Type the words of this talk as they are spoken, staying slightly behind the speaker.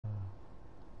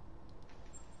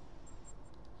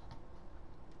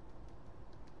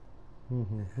All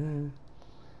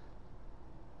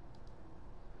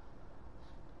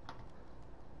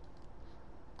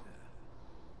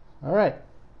right.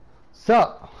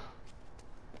 So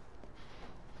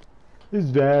this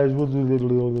Vaz will do a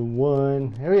little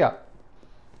one. Here we go.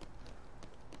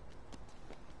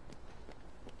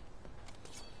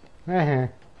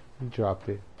 You dropped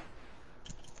it.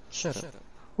 Shut up.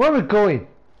 Where are we going?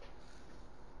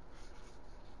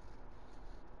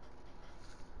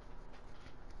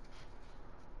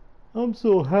 I'm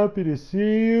so happy to see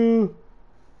you.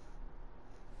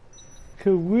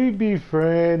 Could we be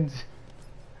friends?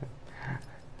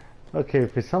 Okay,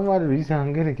 for some odd reason,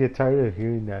 I'm gonna get tired of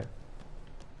hearing that.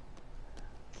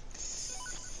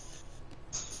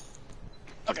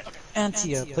 Okay.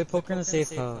 Antia, play poker in a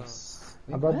safe house.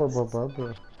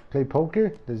 Play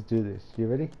poker? Let's do this. You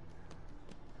ready?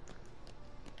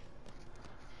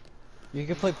 You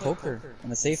can play poker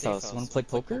in a safe house. You wanna play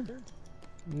poker?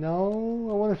 No,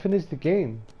 I want to finish the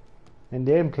game. And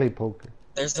then play poker.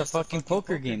 There's a fucking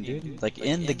poker game, dude. Like,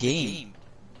 in the game.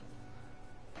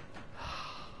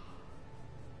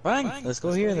 Fine, let's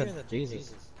go here then.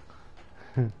 Jesus.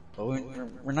 But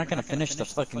we're not gonna finish the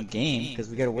fucking game because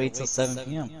we gotta wait till 7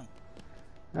 p.m.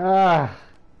 Ah,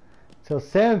 till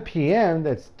 7 p.m.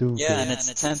 That's stupid. Yeah, and it's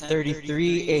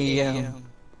 10:33 a.m.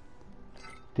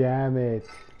 Damn it.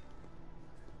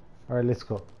 All right, let's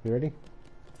go. You ready?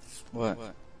 What?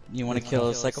 You want to kill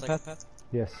a psychopath?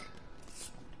 Yes.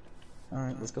 All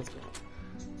right, let's go.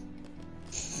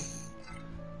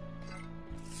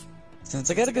 Since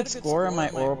I got a good score on my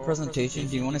oral presentation,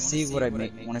 do you want to see what I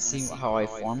make? Want to see how I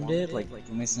formed it? Like, do you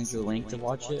want me to send you a link to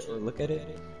watch it or look at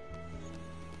it?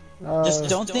 Just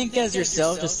don't think as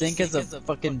yourself. Just think as a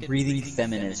fucking breathing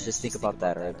feminist. Just think about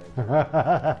that, alright?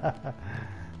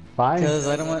 Fine. Because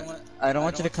I don't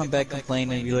want you to come back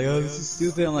complaining and be like, oh, this is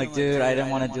stupid. I'm like, dude, I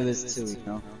didn't want to do this too, you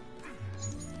know?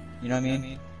 You know what I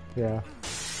mean? Yeah.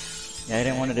 Yeah, I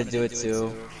didn't want to do it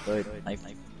too, but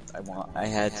I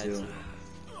had to.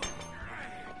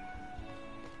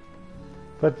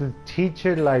 But the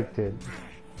teacher liked it.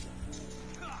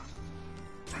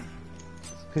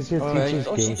 Because your teacher's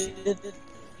gay.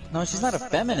 No, she's not a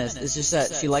feminist. It's just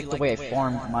that she liked the way I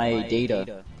formed my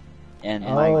data. And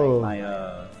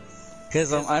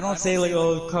because I don't say like,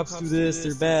 oh, cops do this,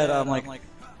 they're bad. I'm like,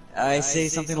 I say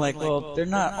something like, well, they're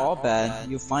not all bad.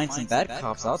 You'll find some bad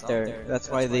cops out there. That's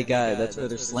why that's why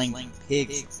they're slaying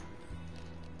pigs.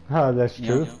 Oh, that's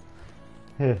true.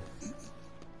 Yeah.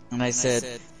 And I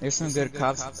said, there's some good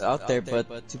cops out there,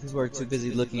 but two people are too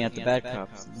busy looking at the bad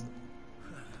cops.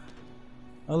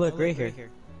 Oh look, gray hair.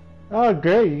 Oh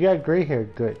great, you got gray hair,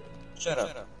 good. Shut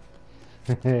up.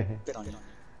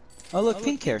 Oh look,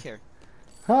 pink hair.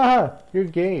 Haha, you're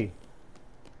gay.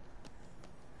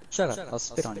 Shut up, I'll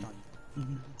spit on you.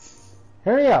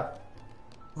 Hurry up.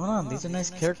 Hold on, these are nice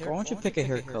characters. Why don't you pick a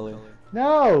hair color?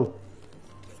 No.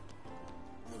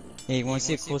 Hey, you want to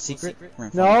see a cool secret?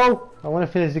 No, I want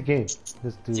to finish the game.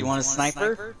 Let's do you want a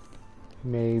sniper?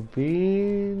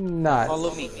 Maybe not.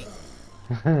 Follow me.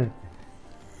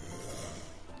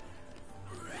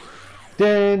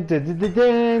 Dun, dun, dun, dun,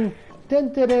 dun,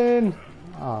 dun, dun, dun.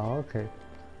 Oh, okay.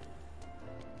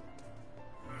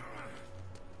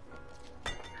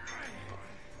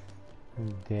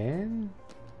 And then,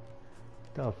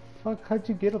 the fuck? How'd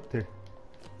you get up there?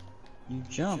 You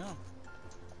jump.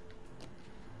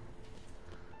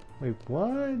 Wait,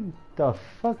 what? The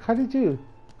fuck? How did you?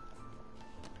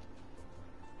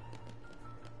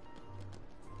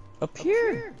 Up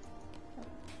here.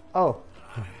 Oh,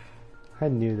 I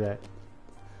knew that.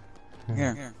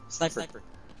 Here, sniper.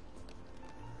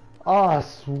 Oh,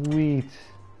 sweet.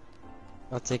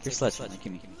 I'll take your sledgehammer.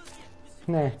 Give me.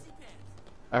 Nah.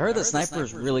 I heard that sniper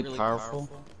is really powerful.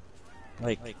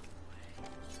 Like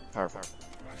powerful.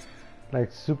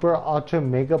 Like super, ultra,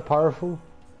 mega powerful.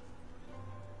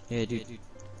 Yeah, dude.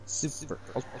 Super,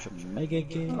 ultra, mega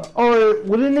game. Or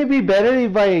wouldn't it be better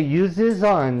if I use this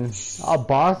on a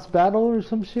boss battle or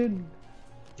some shit? Do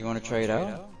you want to try it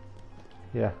out?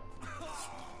 Yeah.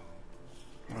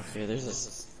 Okay,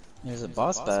 there's a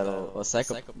boss battle, a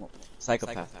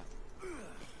psychopath.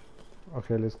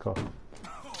 Okay, let's go.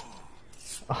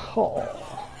 Oh.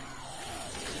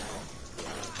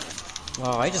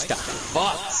 Wow, I just got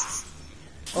fucked.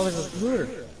 Oh, there's a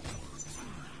looter.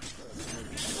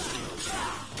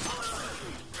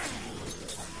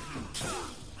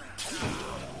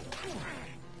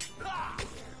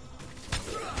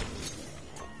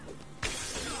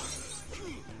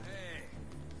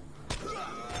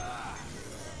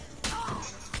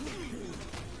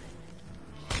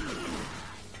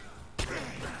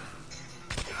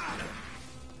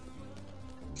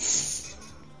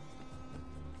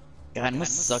 God, it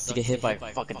must suck to get hit by a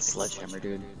fucking sledgehammer,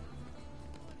 dude.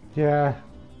 Yeah.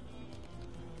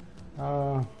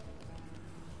 I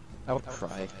would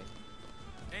cry.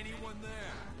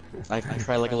 I'd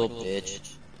cry like a little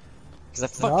bitch. Cause that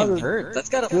fucking hurt. That's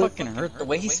gotta fucking hurt. The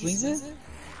way he swings it?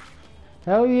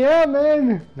 Hell yeah,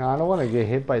 man. No, I don't want to get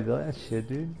hit by that shit,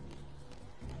 dude.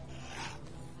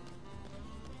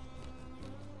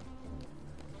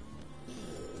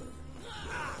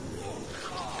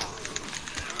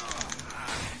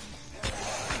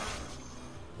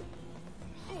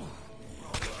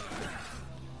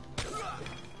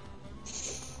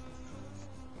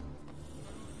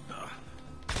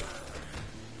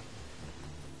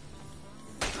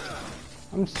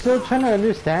 I'm still trying to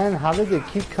understand how did they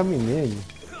keep coming in?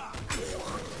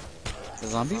 The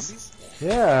zombies?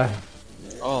 Yeah.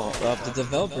 Oh, the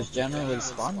developers generally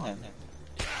spawn them.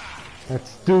 That's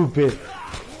stupid.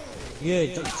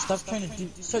 Yeah, stop trying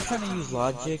to use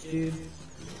logic, dude.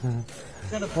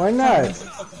 Why not?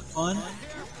 Fun.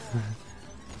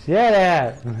 Yeah,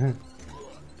 that.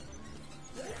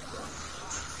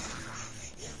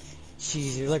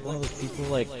 Jeez, you're like one of those people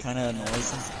like kind of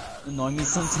annoy me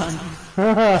sometimes.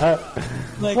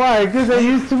 Like, why? Because I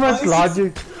use too much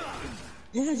logic.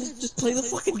 Yeah, just play the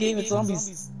fucking game. It's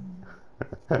zombies.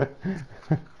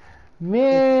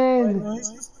 Man.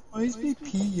 Why is my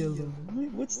pee yellow?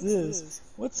 What's this?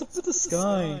 What's up with the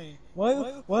sky?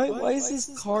 Why is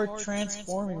this car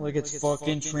transforming like it's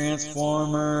fucking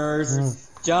Transformers?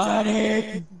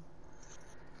 Johnny!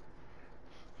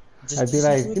 I'd be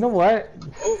like, you know what?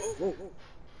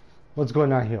 What's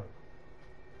going on here?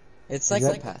 It's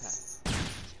Psychopaths.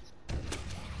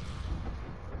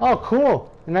 Oh,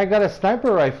 cool. And I got a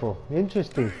sniper rifle.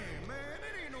 Interesting. Man,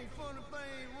 it ain't no fun if they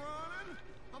ain't running.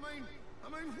 I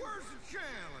mean, where's the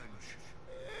challenge?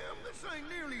 This ain't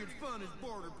nearly as fun as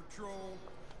Border Patrol.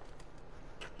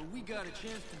 But we got a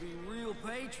chance to be real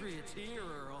patriots here,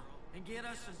 Earl, and get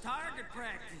us some target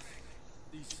practice.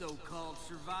 These so-called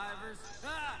survivors,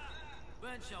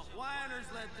 bunch of whiners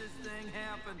let this thing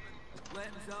happen.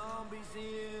 Letting zombies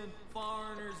in,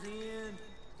 foreigners in,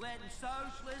 letting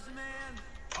socialism in.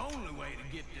 Only way to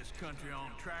get this country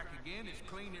on track again is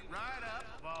clean it right up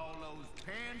of all those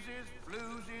pansies,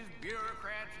 floozies,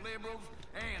 bureaucrats, liberals,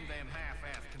 and them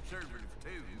half-assed conservatives,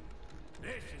 too.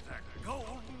 This is a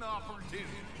golden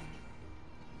opportunity.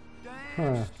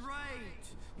 Damn straight.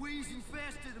 We's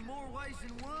infested in more ways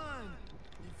than one.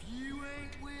 If you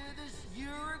ain't with us,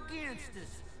 you're against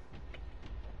us.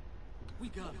 We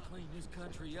gotta clean this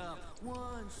country up,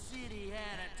 one city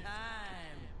at a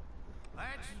time.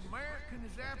 That's as American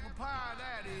as apple pie,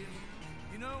 that is.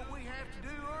 You know what we have to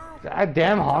do, Earl?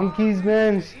 Goddamn honkies,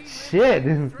 man. Shit.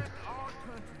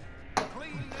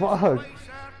 Fuck.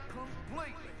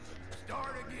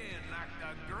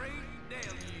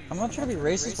 I'm not trying to be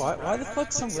racist, why the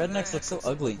fuck some rednecks look so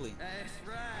ugly?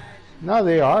 No,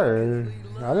 they are.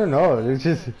 I don't know. It's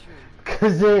just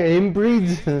because they're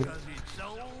inbreeds.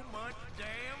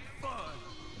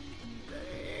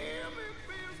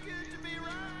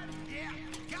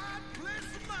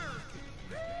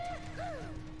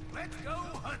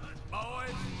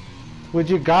 Would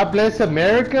you God bless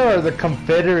America or the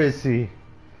Confederacy?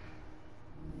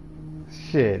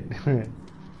 Shit.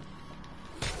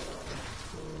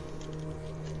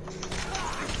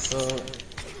 So...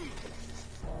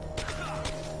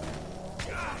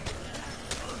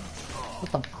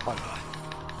 What the fuck?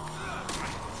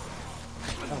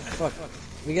 Oh fuck.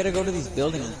 We gotta go to these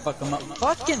buildings and fuck them up.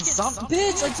 Fucking some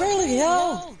bitch! I barely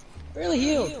healed! Barely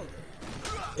healed!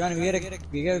 Johnny, we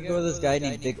gotta go to this guy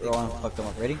named Big Earl and fuck him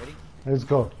up. Ready? Let's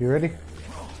go. You ready?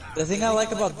 The thing I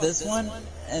like about this one,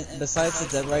 and besides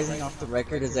the Dead Rising off the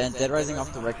record, is that in Dead Rising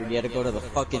off the record, you had to go to the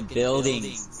fucking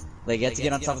buildings. Like, you had to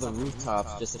get on top of the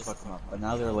rooftops just to fuck them up. But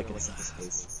now they're looking at the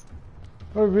space.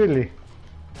 Oh, really?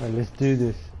 Alright, let's do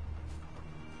this.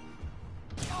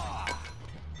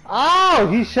 Oh,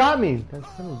 he shot me. That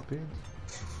son of a bitch.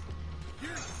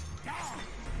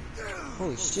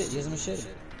 Holy shit, he has a machete.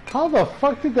 How the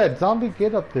fuck did that zombie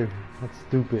get up there? That's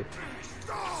stupid.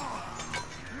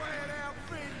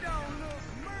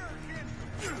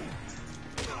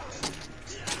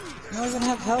 You don't even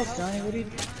have health, Johnny. What do you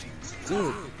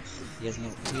do? He has no.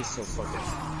 He's so fucking.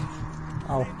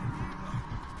 Oh.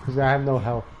 Because I have no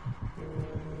health.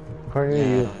 According to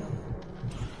you.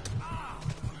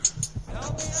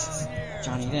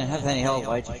 Johnny, you didn't have any health.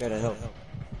 Why'd you try to help?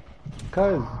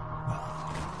 Because.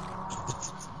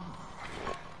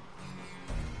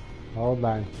 Hold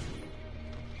on.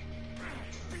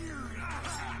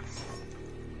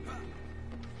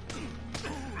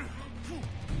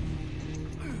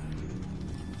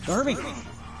 Don't hurt me!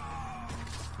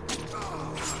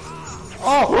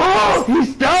 Oh! He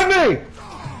stabbed me!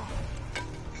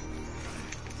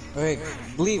 Wait,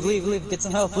 leave, get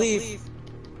some help, leave!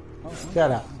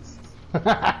 Shut up.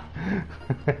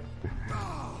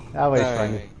 That was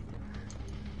funny.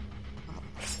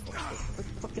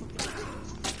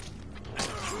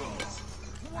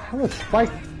 How would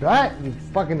Spike that, you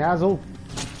fucking asshole?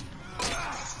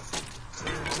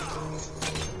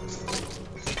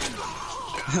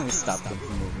 Stop them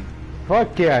from moving.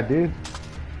 Fuck yeah, dude.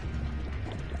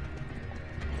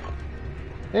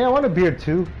 Hey, I want a beer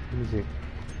too. Let me see.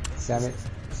 Damn it. Is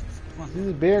this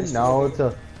a beer? No, it's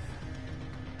a...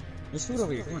 There's food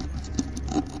over here, come on.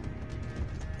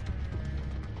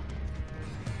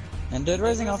 And Dead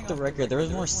Rising off the record, there was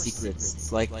more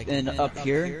secrets. Like, and up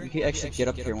here, you can actually get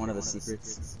up here, one of the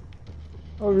secrets.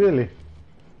 Oh, really?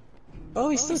 Oh,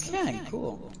 he still can,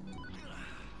 cool.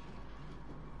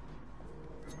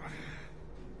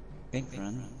 Pink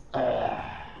run.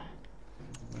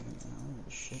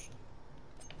 Shit.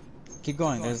 Keep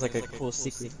going, there's like a cool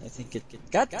secret. I think it...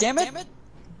 God damn it!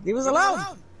 He was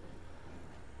allowed!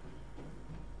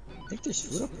 I think there's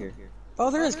food up here.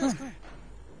 Oh, there is, come on.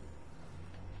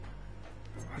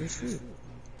 There's food.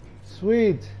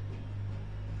 Sweet.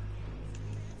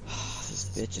 This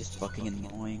bitch is fucking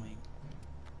annoying.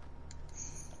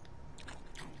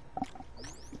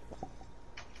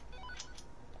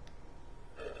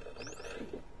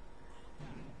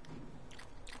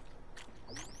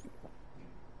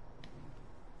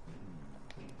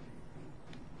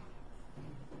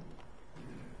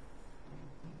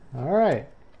 All right.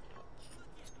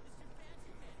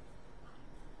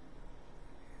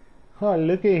 Oh,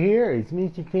 look at here. It's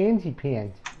Mr. Fancy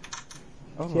Pants.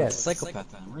 Oh, Shit. it's a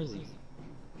psychopath man. Where is he?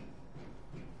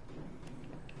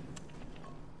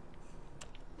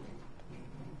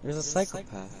 There's a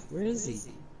psychopath. Where is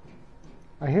he?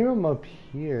 I hear him up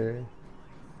here.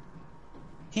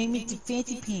 Hey, Mr.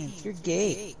 Fancy Pants, you're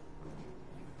gay.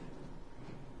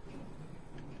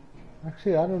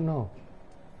 Actually, I don't know.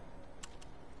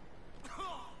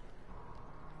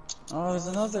 Oh, there's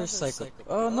another psycho.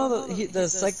 Oh no, the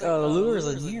looter's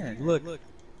in here. Look,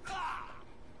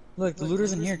 the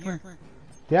looter's in here. Come here.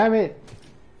 Damn it!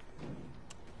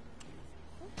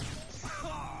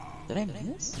 Did I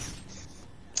miss?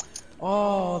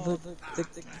 Oh,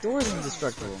 the door's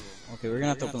indestructible. Okay, we're gonna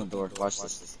have to open the door. Watch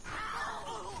this.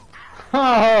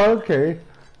 Oh, okay.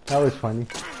 That was funny.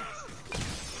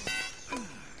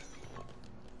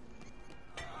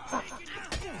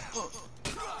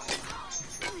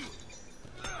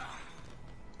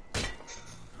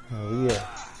 Oh yeah.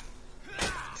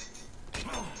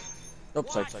 Oh,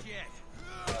 sorry.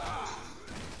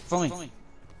 Phony.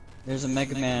 There's a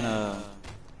Mega Man,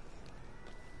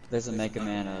 There's a Mega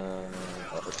Man,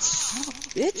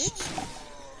 bitch!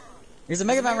 There's a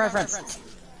Mega Man reference!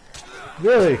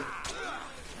 Really?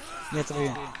 Yeah, it's over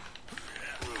here.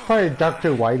 Probably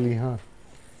Dr. Wily, huh?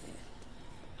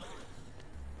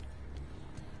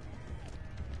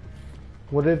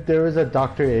 What if there was a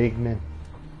Dr. Eggman?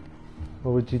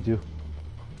 What would you do?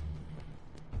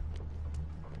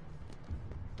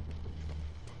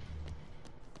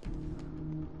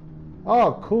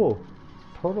 Oh, cool.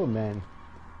 Proto Man.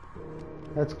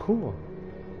 That's cool.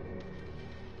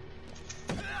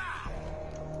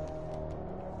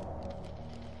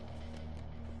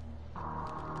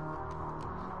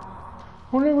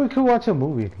 Wonder if we could watch a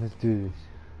movie. Let's do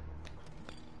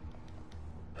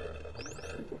this.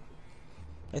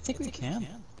 I think we can.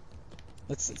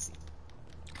 Let's see.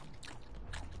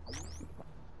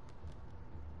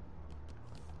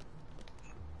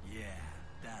 Yeah,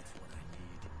 that's what I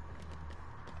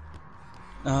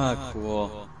need. Ah,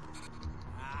 cool.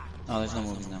 Oh, there's no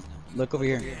movies now. Look over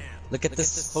here. Look at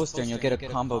this poster and you'll get a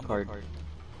combo card.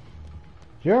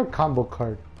 You're a combo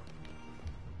card.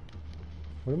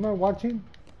 What am I watching?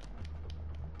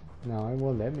 No, it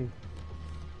won't let me.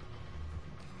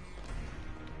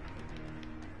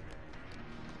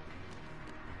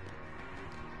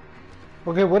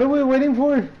 Okay, what are we waiting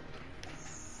for?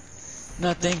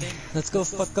 Nothing. Let's go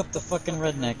fuck up the fucking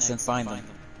rednecks and find them.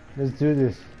 Let's do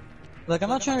this. Like, I'm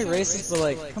not trying to be racist, but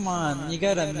like, come on, you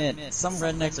gotta admit, some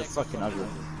rednecks are fucking ugly.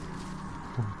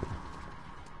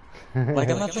 Like,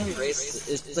 I'm not trying to be racist,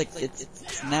 it's like,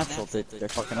 it's natural that they're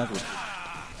fucking ugly.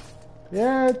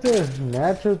 Yeah, it's a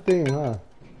natural thing, huh?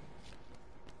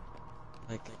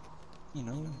 Like, you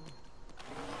know,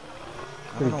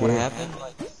 I don't know what happened,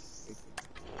 like,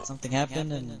 something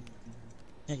happened and you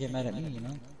can't get mad at me, you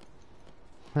know?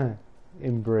 Huh.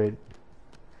 Inbred.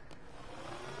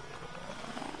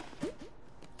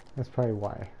 That's probably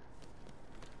why.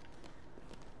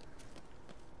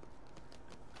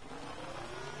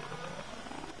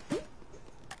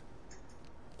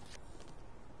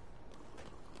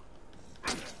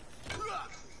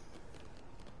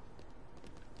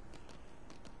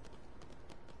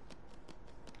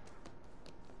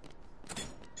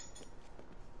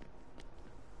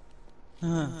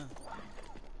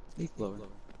 Leaf blower.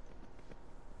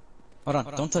 Hold on,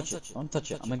 don't touch it. Don't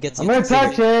touch it. I'm gonna get I'm something.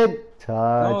 gonna touch it!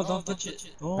 Touch. No, don't touch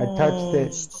it. I touched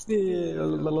it. Stop it.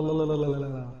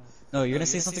 No, you're gonna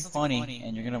see something funny,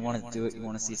 and you're gonna want to do it. You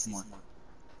want to see some more.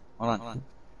 Hold on.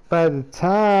 By the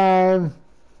time...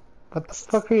 What the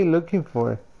fuck are you looking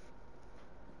for?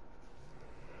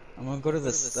 I'm gonna go to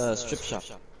this strip shop.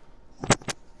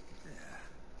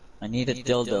 I need a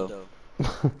dildo.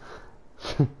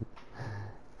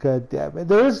 God damn it.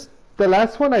 There was... The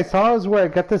last one I saw is where I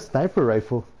got the sniper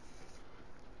rifle.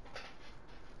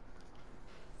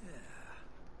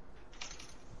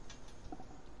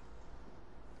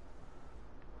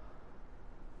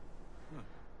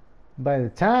 By the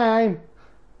time...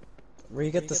 Where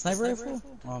you get the sniper rifle?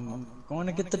 I'm going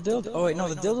to get the dildo. Oh wait, no,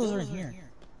 the dildos are in here.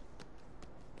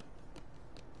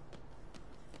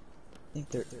 I think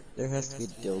there has to be a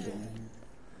dildo in here.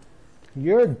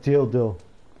 You're a dildo.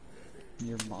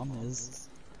 Your mom is.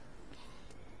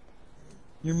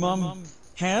 Your mom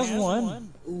has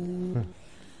one. Ooh.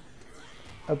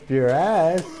 Up your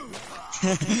ass.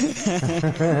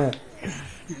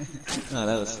 No,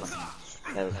 that was funny.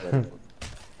 That was very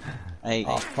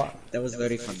funny. That was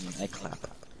very funny. I clap.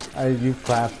 You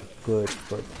clap good,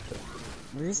 but...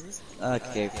 Where's...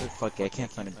 Okay, fuck it, I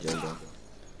can't find a dildo.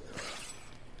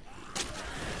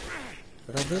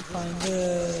 But I did find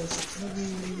this.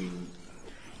 Maybe...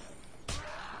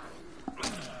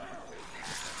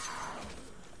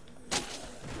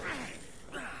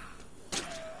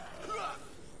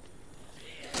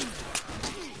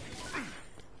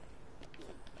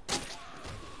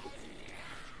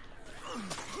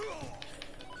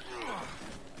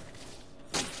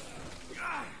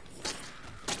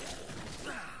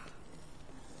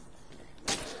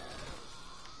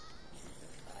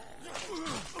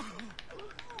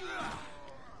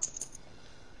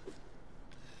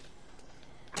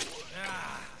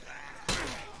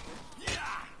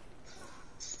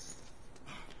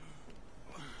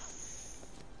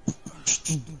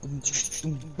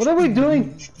 What are we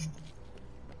doing?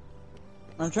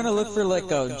 I'm trying to look for like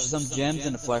some gems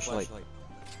and a flashlight.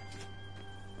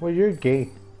 Well, you're gay.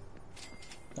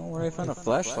 Don't worry, I found a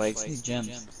flashlight. It's these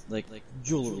gems, like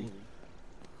jewelry.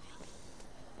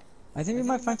 I think we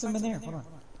might find some in there. Hold on.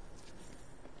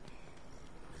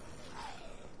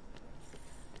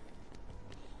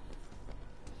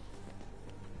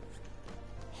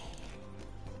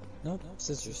 Nope,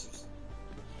 scissors.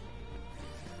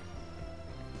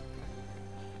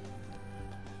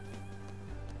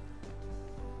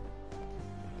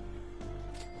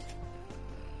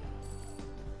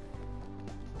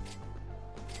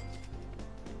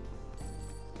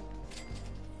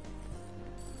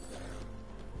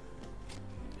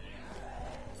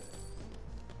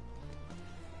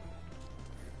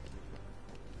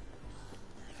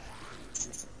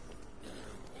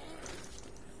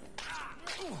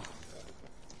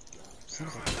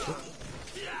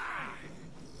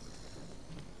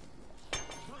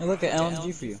 Hey, look at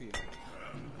LMG for you.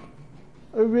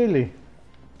 Oh, really?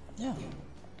 Yeah.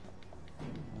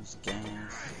 Those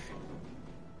gas.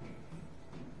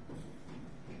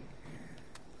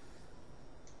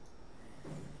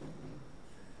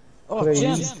 Oh,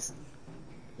 gems!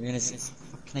 You're gonna see.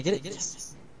 Can I get it?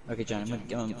 Yes. Okay, John. I'm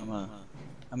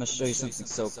gonna show you something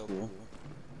so cool.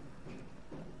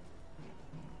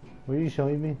 What are you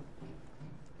showing me?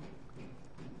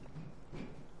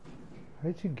 How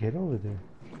did you get over there?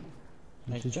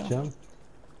 You just jumped?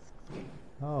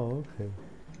 Oh, okay.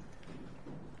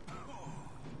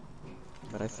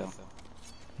 But I fell.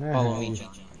 Follow me, John.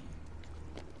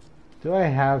 Do I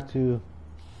have to?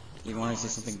 You want to see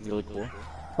something really cool?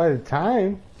 By the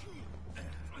time?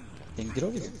 Then get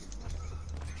over here.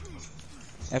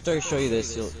 After I show you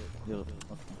this, you'll...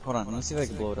 Hold on, let me see if I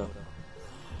can blow it up.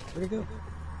 Where'd it go?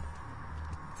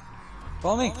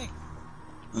 Follow me!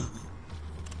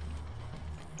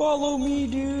 Follow me,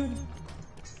 dude!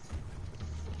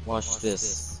 Watch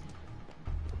this.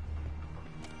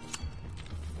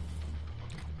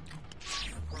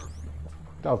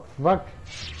 Oh, fuck.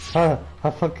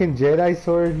 A fucking Jedi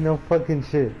sword? No fucking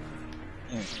shit.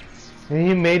 Yeah. And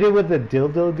you made it with a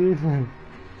dildo, dude? No,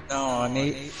 I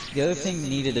made... The other thing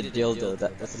needed a dildo,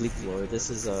 that's a leaf blower. This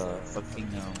is a fucking,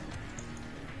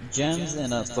 gems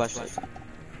and a flashlight.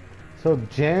 So,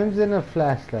 gems and a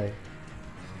flashlight.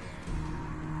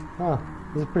 Huh,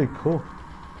 this is pretty cool.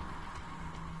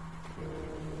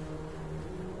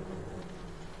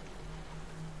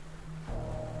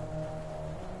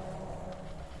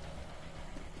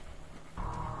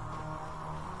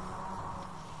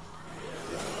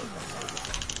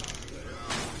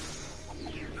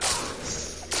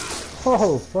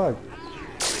 Oh, fuck.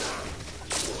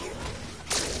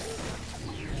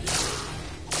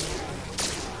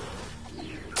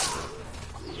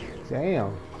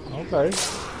 Damn. Okay.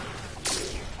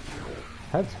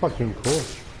 That's fucking cool.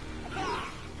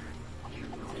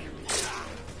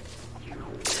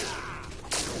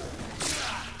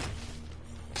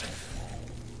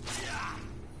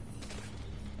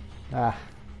 Ah.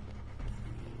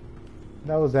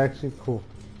 That was actually cool.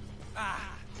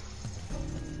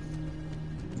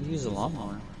 You use a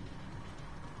lawnmower.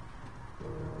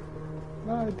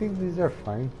 No, I think these are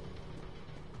fine.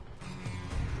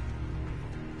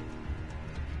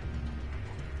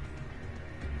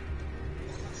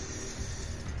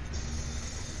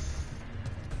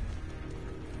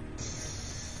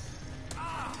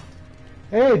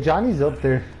 Hey, Johnny's up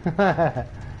there.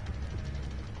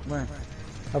 Where?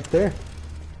 Up there.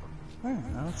 Where?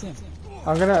 I don't see him.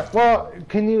 I'm gonna. Well,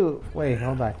 can you wait?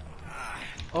 Hold on.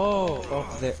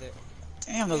 Oh, there.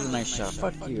 Damn, that was a nice shot.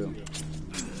 Fuck you.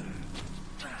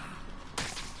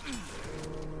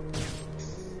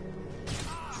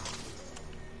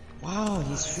 Wow,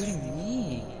 he's shooting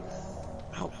me.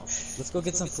 Ouch. Let's go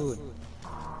get some food.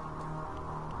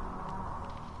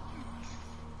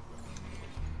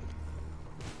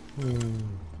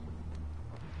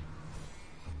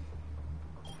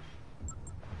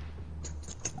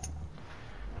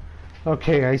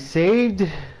 Okay, I saved.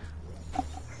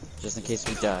 Just in case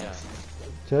we die.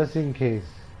 Just in case.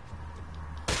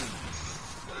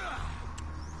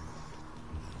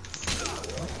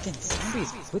 Fucking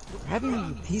zombies, quit grabbing me,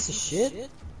 you piece of shit.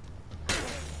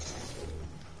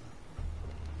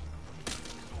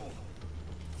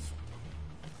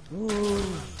 Ooh.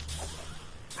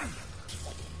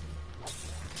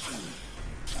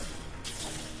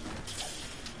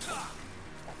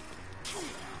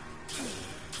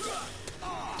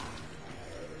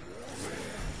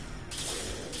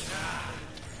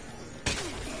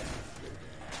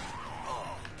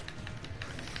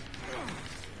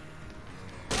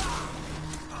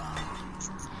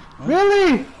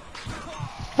 Really?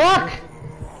 Fuck!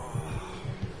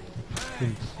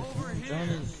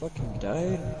 Johnny fucking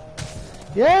died.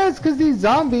 Yeah, it's because these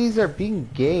zombies are being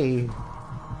gay.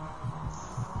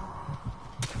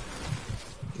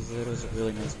 That was a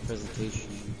really nice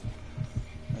presentation.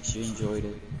 Actually enjoyed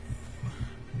it.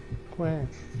 Where?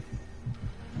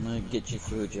 I'm gonna get you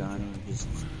food, Johnny.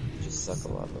 Just suck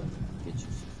a lot, but get you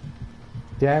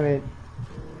food. Damn it.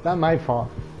 Not my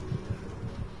fault.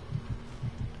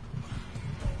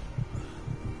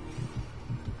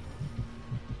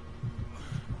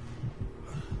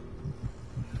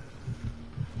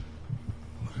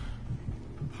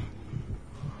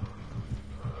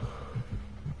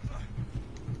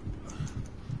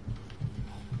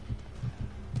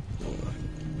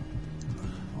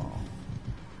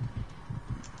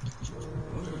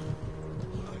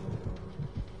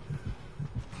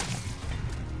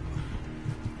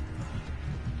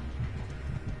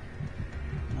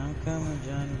 I'm coming,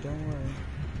 Johnny, don't worry.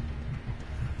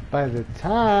 By the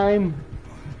time...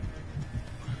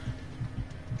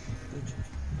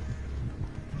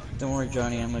 Don't worry,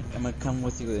 Johnny, I'm gonna come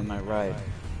with you in my ride.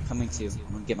 Coming to you.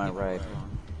 I'm gonna get my ride.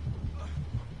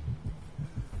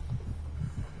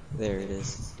 There it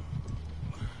is.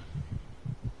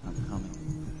 I'm coming.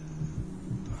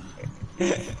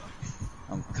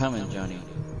 I'm coming, Johnny.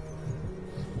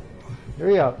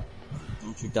 Hurry up.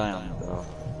 Don't you die on me, bro.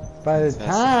 By the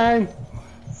time...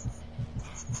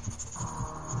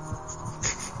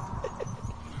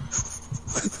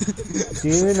 Do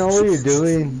you even know what you're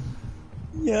doing?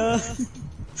 Yeah.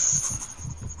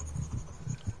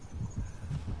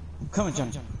 I'm coming,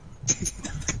 Johnny.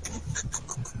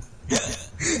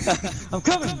 I'm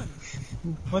coming!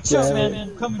 Watch out, man.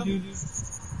 I'm coming, dude.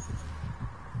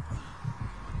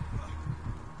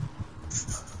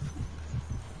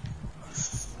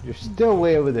 You're still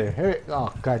way over there. Hurry.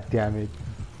 Oh, god damn it.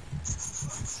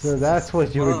 So that's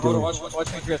what you were doing. Watch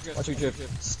me drift. Watch me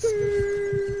drift.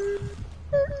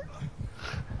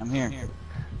 I'm here.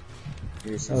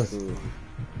 Here's some food.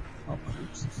 Oh,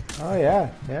 oops. Oh,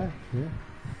 yeah.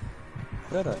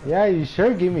 Yeah, you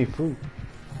sure give me food.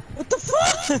 What the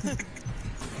fuck?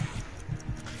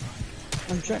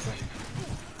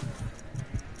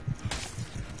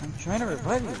 I'm trying to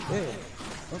revive you. There.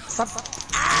 Oh, stop.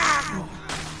 Ah!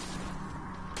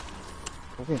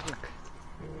 Okay.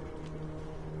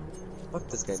 Fuck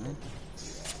this guy, man.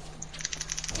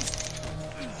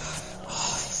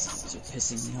 Oh, these zombies are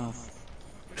pissing me off.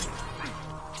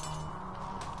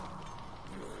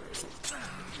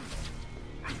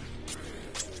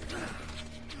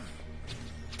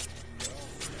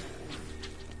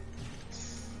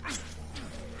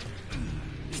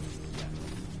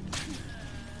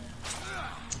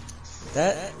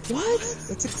 What?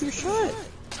 That's a clear shot.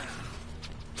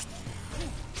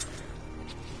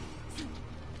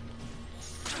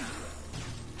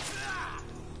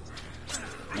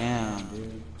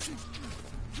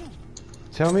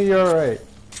 Tell me you're right.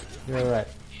 You're right.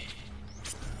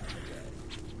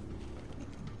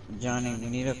 Johnny,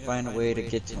 we need to find a way to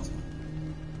get to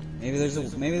him. Maybe there's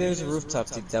a rooftop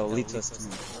that will lead to us to him.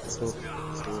 Let's go.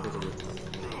 Let's go to the rooftop.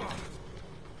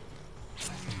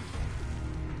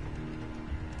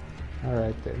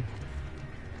 Alright then.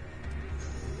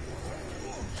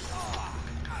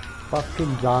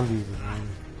 Fucking zombies, man.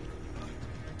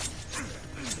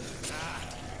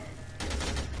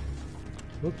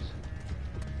 Oops.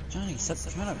 Johnny, stop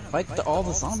trying to fight all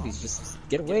the zombies. Just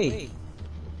get away.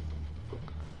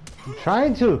 I'm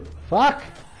trying to. Fuck.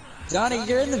 Johnny,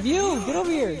 you're in the view. Get over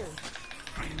here.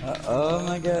 Oh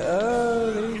my god.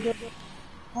 Oh, there you go.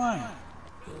 Come on.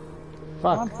 Fuck.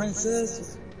 Come on,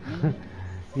 princess.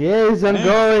 Yes, I'm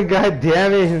going. God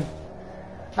damn it.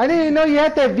 I didn't even know you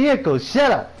had that vehicle.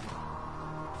 Shut up.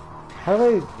 How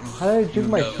do I drink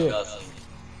my shit?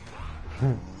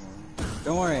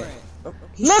 Don't worry.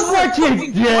 Look what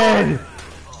you did!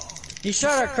 He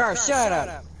shot our car. Shut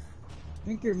up.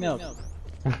 Drink your milk.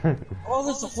 Oh,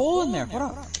 there's a hole in there. Hold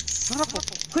on. Son of a...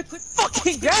 Quit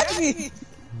fucking grab me!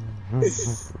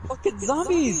 Fucking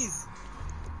zombies!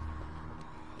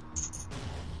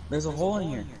 There's a hole in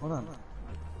here. Hold on.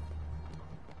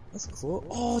 That's cool.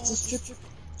 Oh, it's a strip.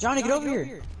 Johnny, get over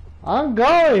here. I'm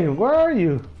going. Where are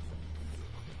you?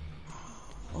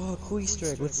 Oh, cool Easter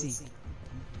egg. Let's see.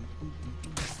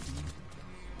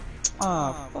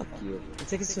 Aw, fuck you.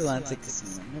 Take us to Atlantic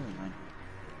Casino. Never mind.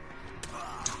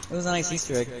 It was a nice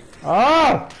Easter egg.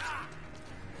 Ah!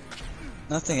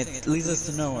 Nothing. It leads us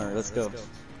to nowhere. Let's go.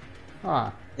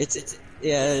 Ah. It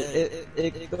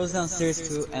goes downstairs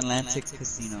to Atlantic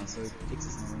Casino, so it takes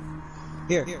us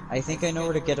nowhere. Here, I think I know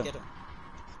where to get him.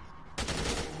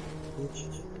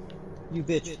 Bitch. You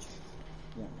bitch.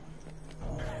 Yeah.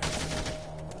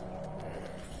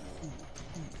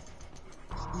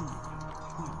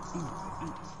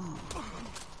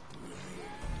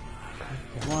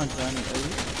 Come on, Johnny. Are you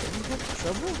having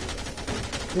trouble?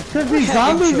 It's because these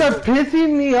zombies are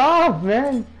pissing me off,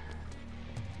 man.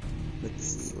 Let's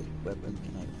see what weapon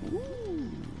can I...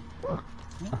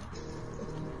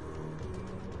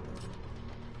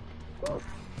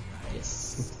 Ooh. Yes.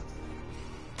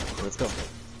 Okay, let's go.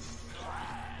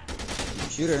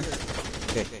 Shoot her.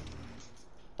 Okay.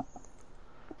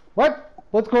 What?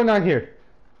 What's going on here?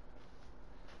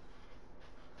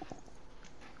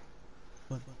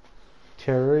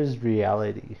 Terror is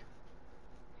reality.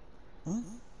 Huh?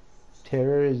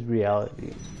 Terror is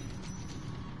reality.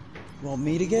 You want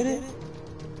me to get it?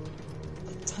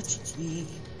 Don't touch me.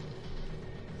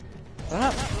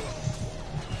 Stop!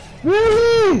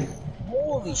 Really?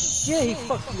 Holy shit, he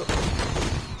fucked you up.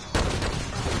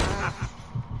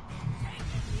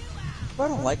 I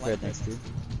don't like rednecks, dude.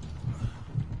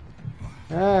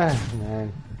 Ah,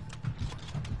 man.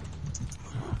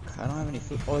 I don't have any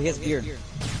food. Oh, he has beer.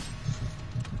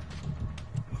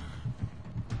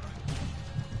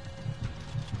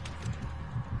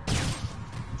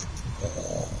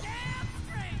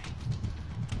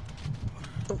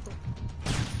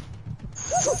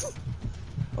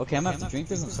 Okay, I'm gonna have to drink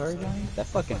this. I'm sorry, Johnny. That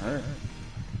fucking hurt.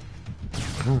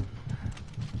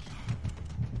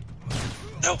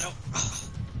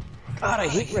 God, I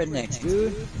hate rednecks,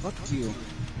 dude. Fuck you.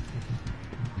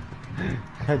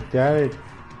 God damn it.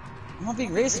 I'm not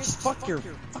being racist. Just fuck your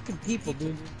fucking people,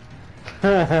 dude.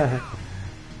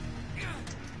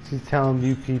 She's telling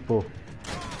you people.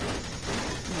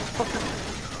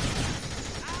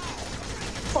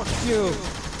 Fuck you.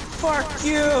 Fuck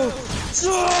you.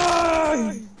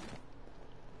 Die!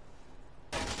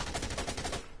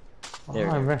 There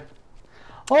we go.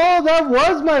 Oh, that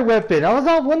was my weapon. I was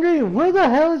not wondering where the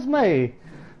hell is my.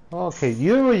 Okay,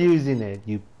 you were using it,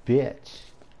 you bitch.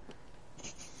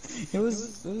 It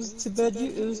was to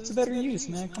better use,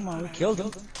 man. Come on, we killed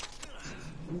him.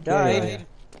 He died. Yeah.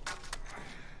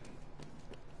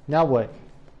 Now what?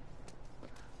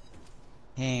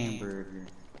 Hamburger.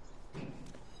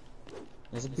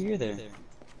 There's a beer there.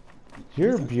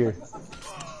 Your beer.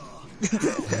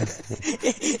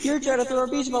 You were trying to throw a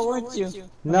beach ball, weren't you?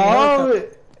 No,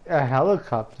 a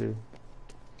helicopter.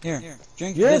 Here,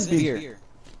 drink this beer.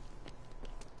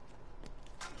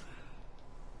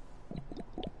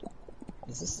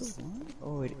 Is this the one?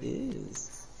 Oh, it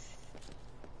is.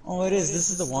 Oh, it is. This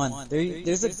is the one.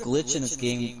 There's a glitch in this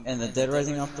game, and the Dead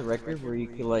Rising off the record, where you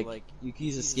could you could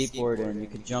use a skateboard and you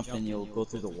could jump and you'll go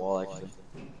through the wall. Actually.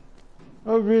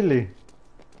 Oh, really?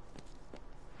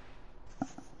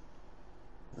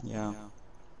 Yeah.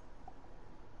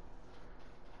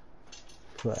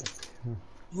 What?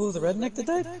 Ooh, the redneck that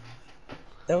died?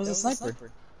 That was a sniper.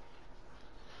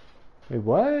 Wait,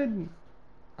 what?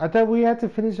 I thought we had to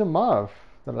finish him off.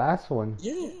 The last one.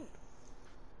 Yeah.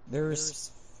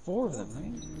 There's 4 of them,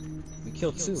 right? We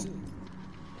killed 2.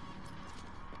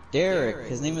 Derek.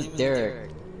 His name is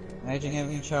Derek. Imagine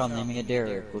having a child naming it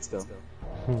Derek. Let's go.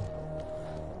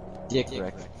 Dick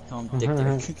Wreck. Call him Dick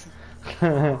Wreck.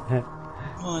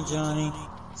 Come on, Johnny.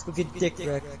 Let's go get Dick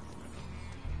Wreck.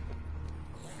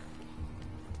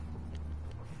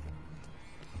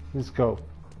 Let's go.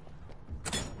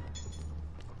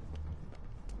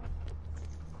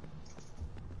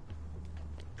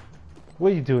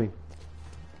 What are you doing?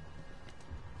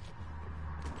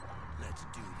 Let's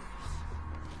do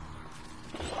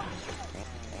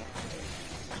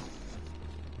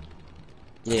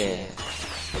this. Yeah.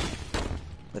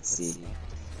 Let's see.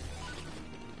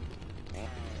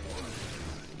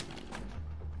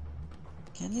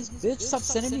 Can this bitch stop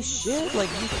sending me shit? Like,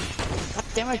 God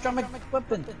damn it, I dropped my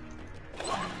weapon.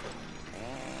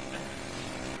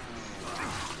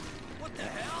 What the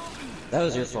hell? That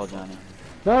was your fault, Johnny.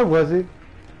 No, it wasn't.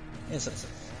 Yes, sir.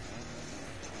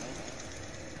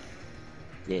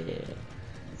 Yeah.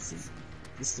 Let's see.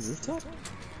 This the rooftop?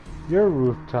 Your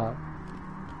rooftop.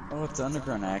 Oh, it's the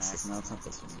underground access. No, it's not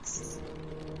this one.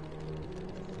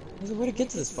 There's a way to get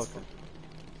to this fucker.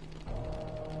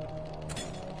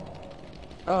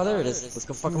 Oh, there it is. Let's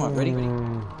go fuck him up. Ready?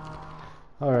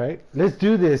 Alright, let's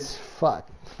do this. Fuck.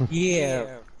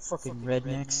 Yeah. Fucking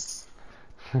rednecks.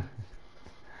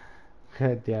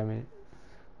 God damn it.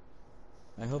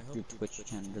 I hope your Twitch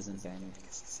channel doesn't ban me.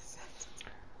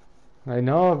 I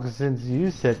know, since you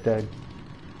said that.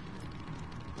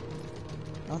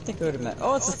 I don't think I would have met.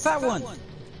 Oh, it's a fat one!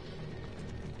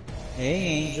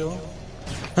 Hey, Angel.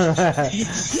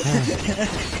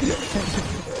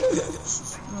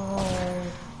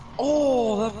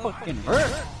 Oh, that fucking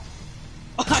hurt!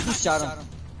 I shot him.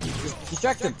 Just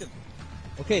distract him.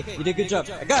 Okay, you did a good job.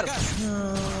 I got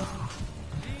him.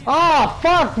 Ah,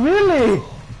 fuck, really?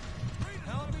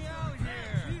 Help me out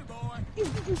here, boy.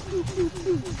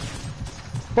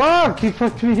 Fuck, he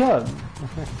fucked me up.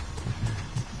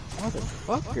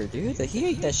 Motherfucker, dude. He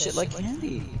ate that shit like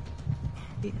candy.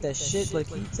 He ate that shit like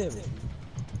he eats everything.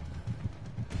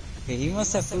 Okay, he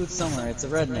must have food somewhere. It's a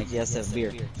redneck. He has to have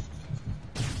beer.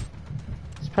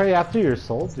 It's probably after your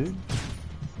soul, dude.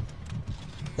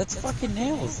 That's fucking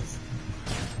nails.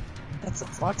 That's a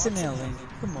box of nails, Angel.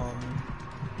 Come on, man.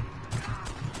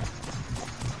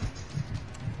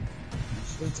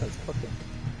 Sweet as fucking.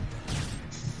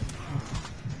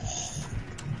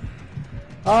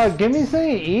 Oh, give me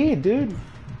something to eat, dude.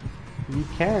 You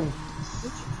can.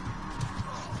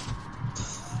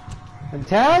 I'm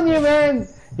telling you, man.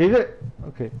 You're good.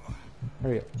 Okay.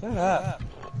 Hurry up. Shut up.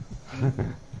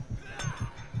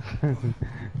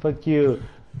 Fuck you.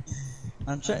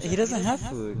 I'm trying. He doesn't have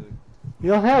food.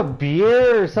 You don't have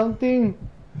beer or something?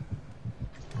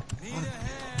 Need a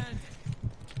hand.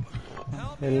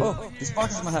 Help me Hello? out Oh, here. these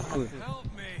boxes might have food. Help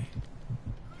me.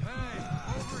 Hey,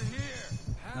 over here.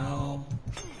 No.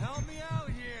 Help me out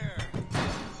here.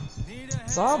 Need a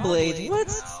hand. Saw blades. What?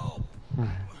 Help.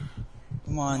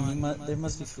 Come on, there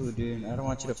must be food, dude. I don't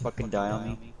want you to fucking die on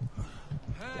me.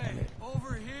 Hey,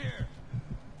 over here.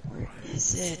 Where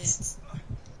is it?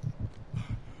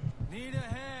 Need a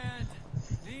hand.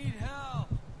 Need help.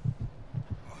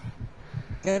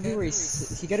 Gotta be where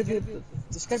he gotta be.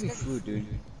 There's gotta be food, dude.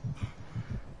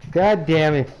 God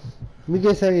damn it. Let me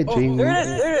get something to Oh, drink. there it is.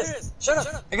 There it is. Shut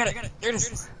up. I got it. There it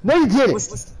is. No, you didn't.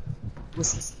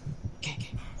 Whistle. Okay.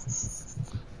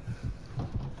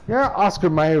 You're an Oscar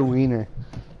Mayer wiener.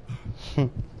 Come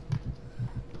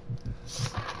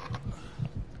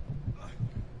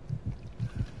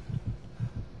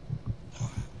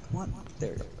on.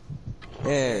 There you go.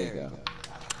 There you go.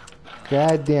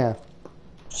 God damn.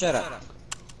 Shut up.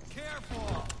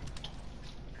 Careful.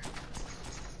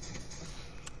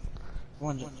 Come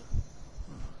on,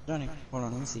 Johnny. Hold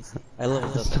on. Let me see. I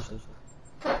leveled up. Actually.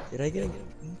 Did I get it?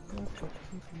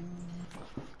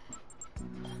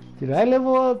 Did I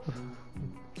level up?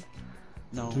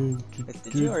 No.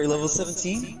 Did you? Are you level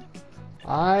 17?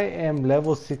 I am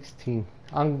level 16.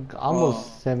 I'm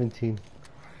almost 17.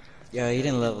 Yeah, you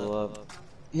didn't level up.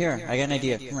 Here, I got an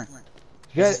idea. Come here.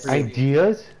 You This is got for you.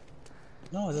 ideas?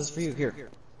 No, this is for you. Here.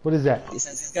 What is that?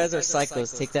 These guys are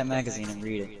psychos. Take that magazine and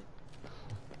read it.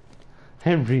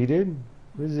 And read it?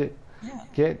 What is it?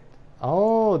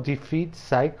 Yeah. Defeat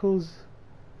cycles?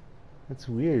 That's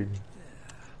weird.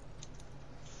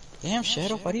 Damn,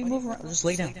 Shadow. Why do you move around? Just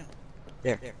lay down.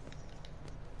 There.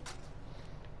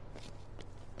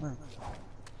 Where?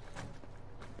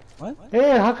 What?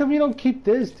 Hey, how come you don't keep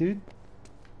this, dude?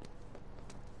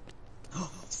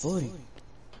 It's floating.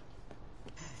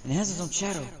 And it has its own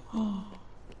shadow.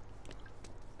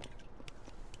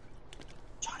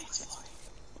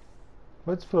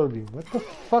 What's floating? What the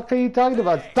fuck are you talking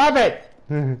about? Stop it!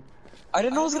 I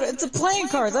didn't know it was gonna. It's a playing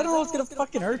cards. I don't know it's gonna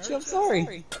fucking hurt you. I'm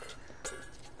sorry.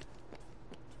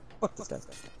 Fuck this guy.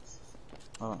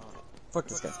 Oh, fuck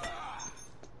this guy.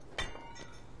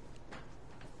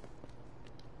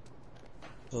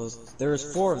 So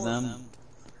there's 4 of them.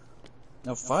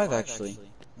 No, 5 actually.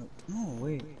 No,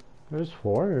 wait. There's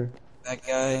 4. That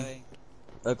guy,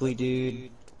 ugly dude,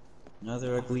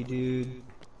 another ugly dude.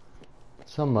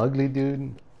 Some ugly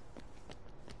dude.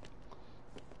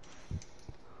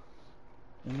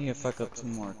 We need to fuck up 2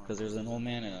 more, because there's an old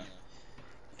man and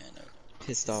a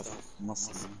pissed off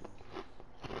muscle man.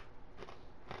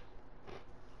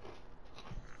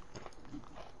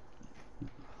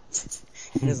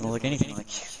 He doesn't look anything like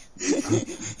you.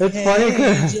 It's funny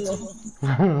cause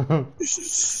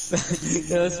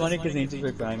It was funny because angels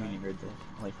were crying when you heard that.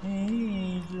 Like, hey,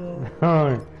 angel.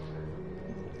 Come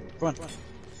on.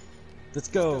 Let's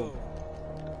go.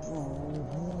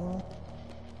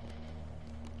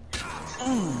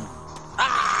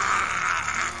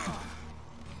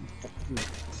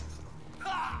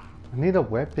 I need a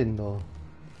weapon though.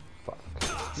 Fuck.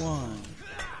 1,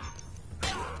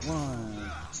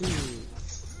 2.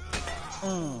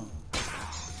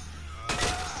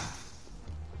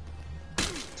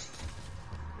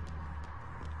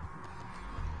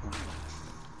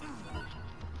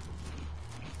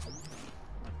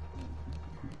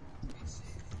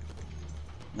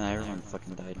 Nah, everyone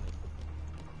fucking died.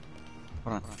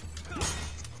 Hold on.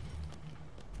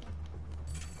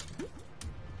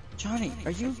 Johnny,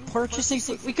 are you purchasing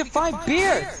food? We could find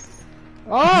beer!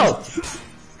 Oh!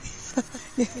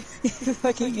 You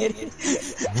fucking idiot.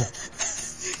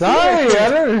 Sorry, I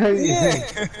don't.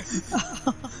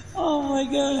 Oh my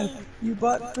god, you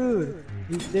bought food.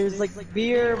 There's like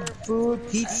beer, food,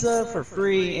 pizza for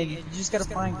free, and you just gotta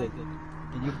find it.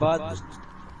 And you bought.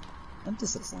 I'm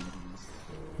disappointed.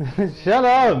 Shut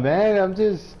up, man. I'm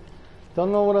just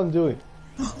don't know what I'm doing.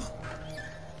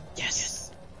 Yes.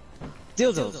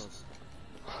 Dildos.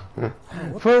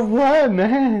 For what,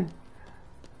 man?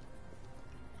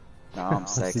 No, I'm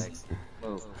sexy.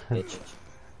 Move, bitch.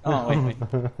 Oh wait.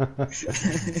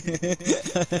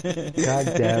 God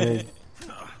damn it!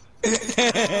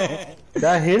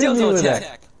 That hit me with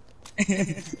that.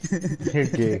 You're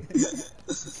gay.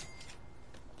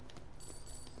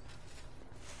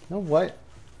 You know what?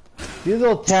 These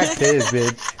little tack this,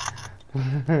 bitch.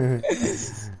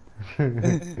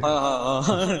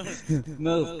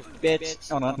 Move,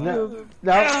 bitch. Oh no.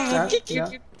 No,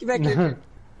 Get back here.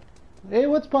 Hey,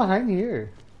 what's behind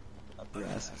here? Up your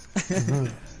ass.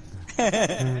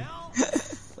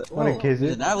 Wanna kiss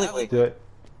it? Do it.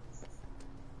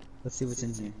 Let's see what's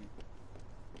in here.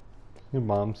 Your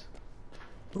mom's.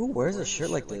 Who wears a shirt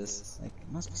like this? Like,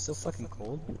 it must be so fucking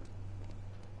cold.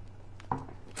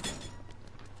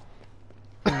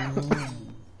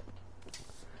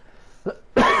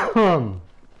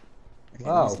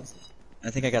 Wow. I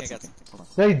think I got something. Hold on.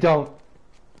 No, you don't.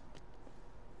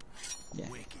 Yeah.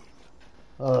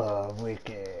 Oh,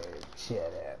 wicked. Shut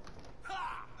up.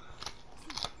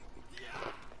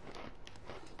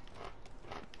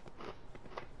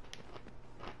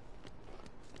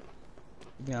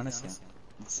 To be honest, yeah.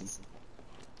 Let's see.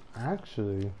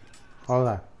 Actually, hold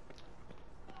on.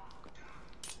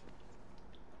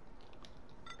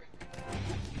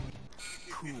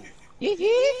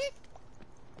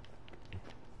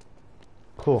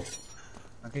 Cool.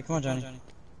 Okay, come on, Johnny.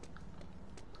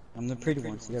 I'm the pretty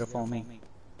one, so you gotta follow me.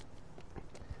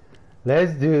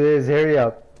 Let's do this. Hurry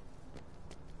up.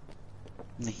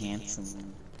 I'm the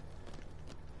handsome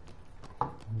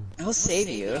one. I'll save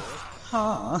you.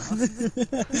 Ha.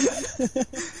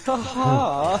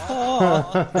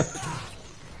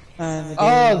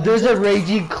 Oh, there's a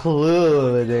raging clue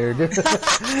over there.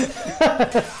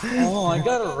 Oh, I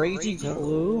got a raging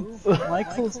clue. My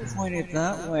clue's pointed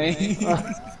that way.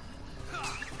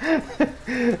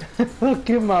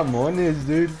 Fucking mamones,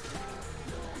 dude.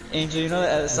 Angel, you know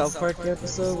that South Park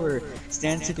episode where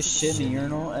Stan took a shit in the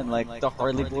urinal and like the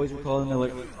Harley Boys were calling him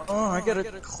like, oh, I got a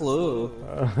clue.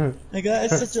 I got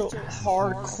such a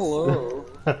hard clue.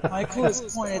 My clue is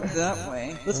pointed that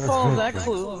way. Let's follow that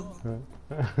clue.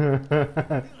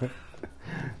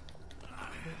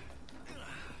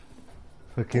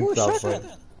 Fucking Ooh, South Park.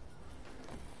 shotgun.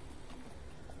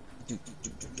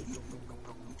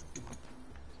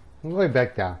 I'm going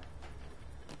back down.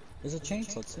 There's a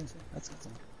chainsaw too. That's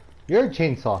cool. You're a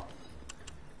chainsaw.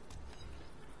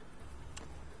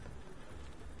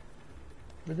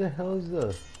 Where the hell is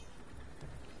the...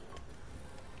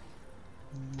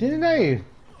 Didn't I?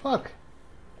 Fuck.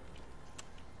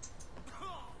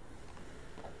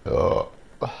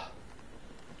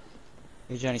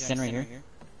 Hey Johnny, stand right here.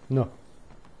 No.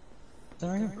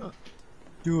 Stand right here.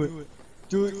 Do it.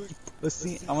 Do it. Let's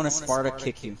see. I want to Sparta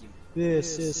kick you.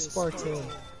 This is Sparta.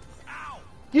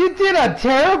 You did a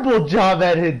terrible job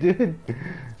at it, dude.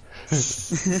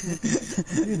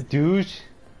 You douche.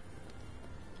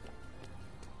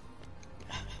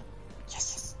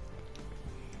 Yes.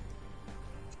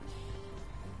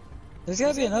 There's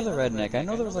gotta be another redneck. I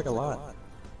know there was like a lot.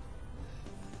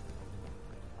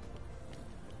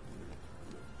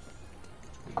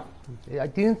 I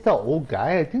think it's the old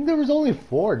guy. I think there was only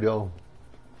 4 though.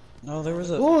 No, there was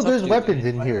a. Oh, there's weapons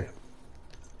in here.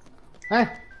 Huh?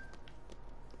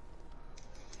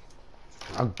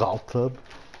 A golf club.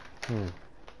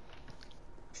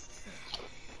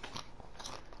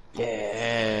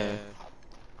 Yeah.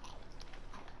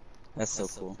 That's so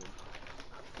cool.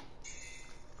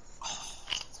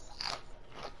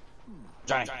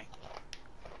 Johnny.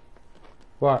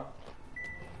 What?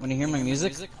 When you hear my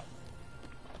music,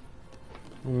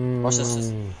 watch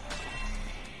this.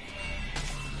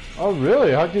 Oh,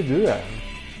 really? How'd you do that?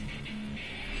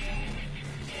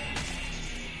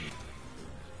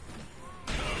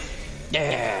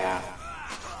 Yeah.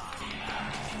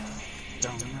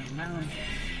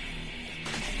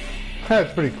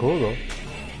 That's pretty cool, though.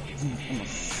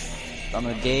 I'm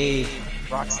a gay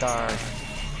rock star.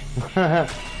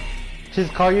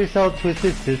 Just call yourself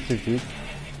Twisted Sister, dude.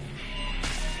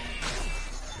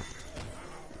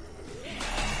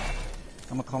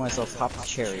 I'm gonna call myself Pop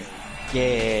Cherry.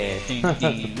 Yeah.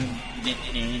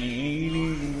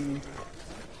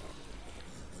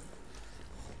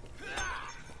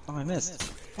 Oh, I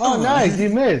missed. Oh, nice, you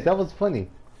missed. That was funny.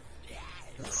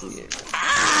 Let's see it.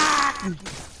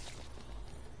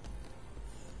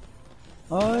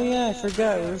 Oh yeah, I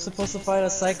forgot. We were supposed to fight a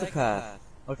psychopath.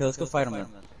 Okay, let's go fight him then.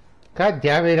 God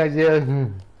damn it, I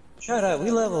did. Shut up, we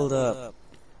leveled up.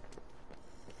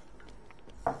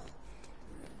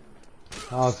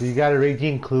 Oh, so you got a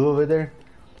raging clue over there?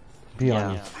 Be Yeah.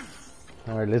 honest.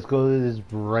 Alright, let's go to this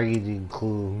raging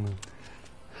clue.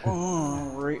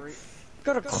 Oh, right.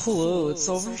 Got a clue, it's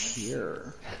over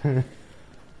here.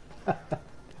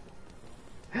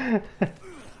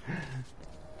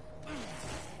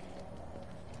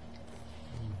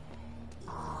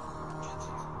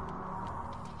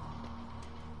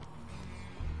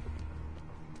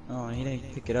 Oh, he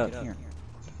didn't pick it up. Here.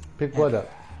 Pick what up?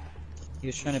 He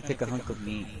was trying to pick a hunk of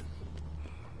meat.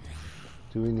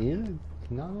 Do we need it?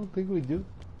 No, I don't think we do.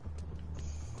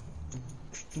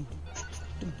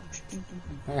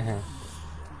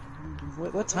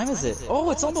 What time is it? Oh,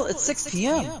 it's 6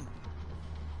 p.m.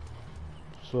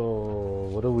 So,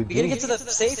 what do we do? We gotta get to the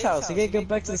safe house. We gotta go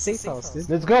back to the safe house, dude.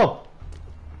 Let's go!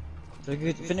 So we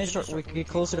could finish. We could get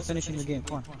closer to finishing the game.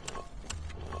 Come on.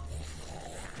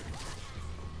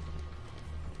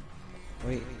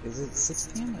 Wait, is it 6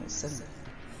 p.m. or 7?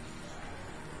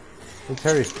 Let's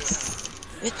hurry.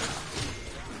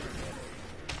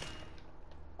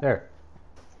 There.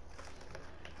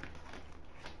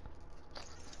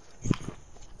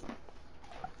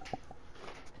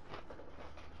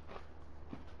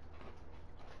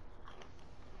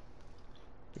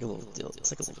 Like a little deal.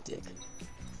 It's like a little dick.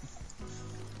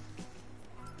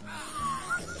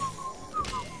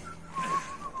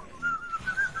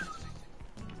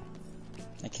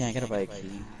 I can't. I gotta buy a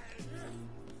key.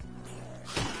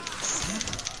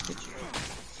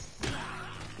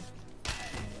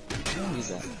 I don't use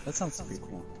that. That sounds pretty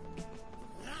cool.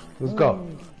 Let's go.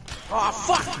 Oh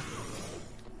fuck!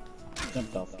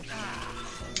 Jumped off.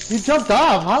 You jumped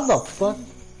off? How the fuck?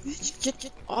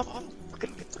 Get off!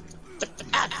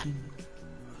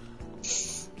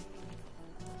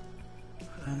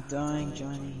 I'm dying,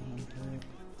 Johnny.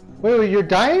 Wait, you're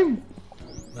dying?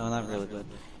 No, not really, but.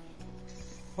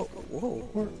 Oh,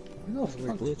 whoa! That's a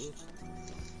weird glitch.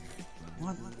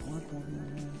 What?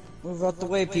 Move out the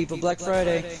way, people! Black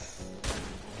Friday.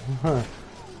 I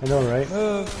know, right?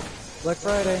 Move! Black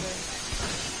Friday.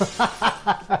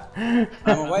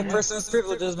 I'm a white person with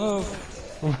privileges. Move.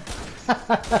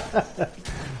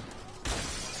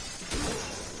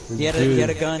 He had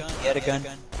a gun. He had a gun.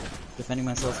 Defending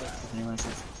myself. Defending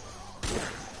myself.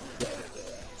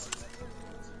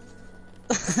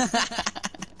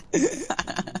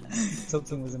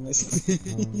 Something was amiss.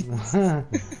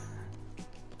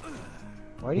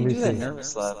 Why do you do that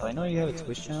nervous laugh? I know you have a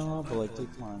Twitch channel, but like, dude,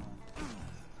 come on.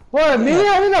 What, me? I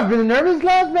haven't I been nervous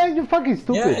laugh, man? You're fucking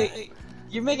stupid. Yeah,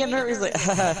 you make it nervous like.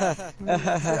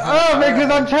 Oh, man,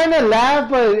 because I'm trying to laugh,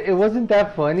 but it wasn't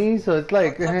that funny, so it's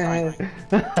like.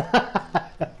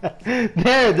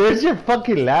 There's your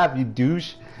fucking laugh, you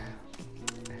douche.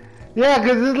 Yeah,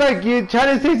 because it's like you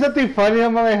try to say something funny,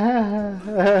 I'm like,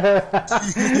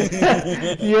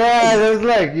 yeah, it's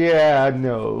like, yeah,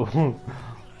 no.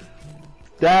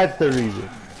 That's the reason.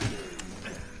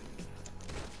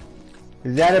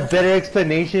 Is that a better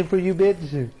explanation for you,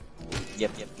 bitch?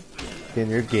 Yep, yep. Then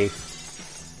you're gay.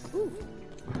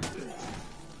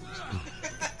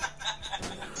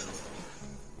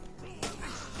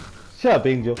 Shut up,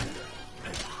 Angel.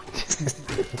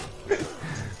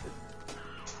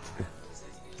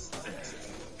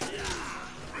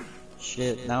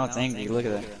 Shit, now it's angry, look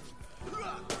at that.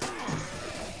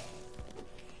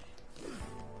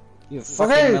 You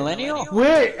fucking millennial?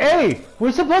 Wait, hey,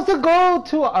 we're supposed to go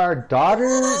to our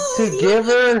daughter to give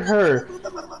her.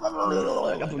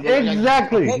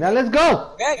 Exactly. Now let's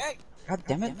go. God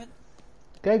damn it.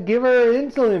 Gotta give her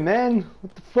insulin, man.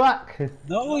 What the fuck?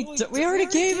 No, we already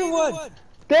gave her one.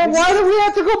 Then why do we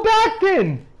have to go back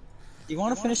then? You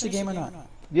want to finish the game or not?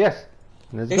 Yes.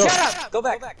 Let's Hey, go. shut up! Go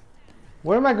back.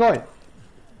 Where am I going?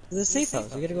 To the safe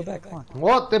house. We gotta go back. Come on.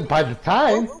 Well, then by the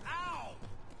time.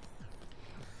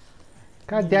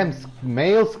 Goddamn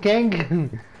male skank.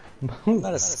 I'm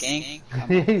not a skank.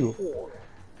 You.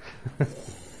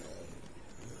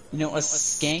 You know, a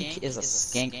skank is a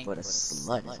skank, but a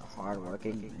slut is a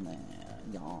hard-working man.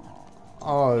 Yaw.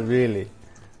 Oh, really?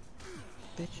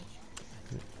 Bitch.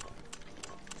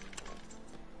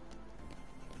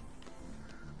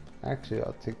 Actually,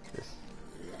 I'll take this.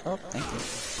 Oh, thank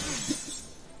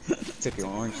you. Took your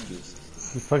orange juice.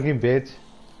 You fucking bitch.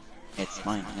 It's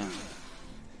mine now.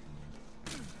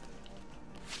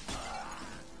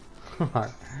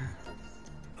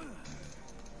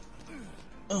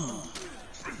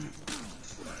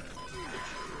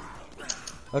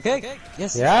 Okay.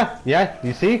 Yes. Yeah, yeah,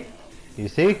 you see? You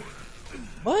see?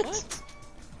 What?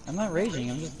 I'm not raging.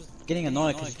 I'm just getting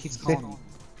annoyed because she keeps calling me.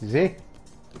 You see?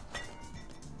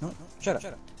 No, shut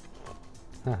up.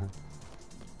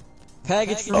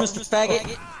 Package for Mr.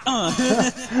 Faggot.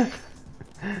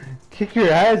 Kick your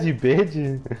ass, you bitch.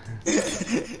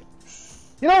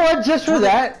 You know what? Just for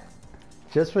that.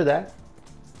 Just for that.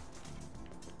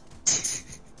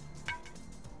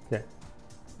 Yeah.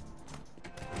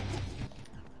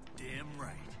 Damn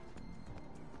right.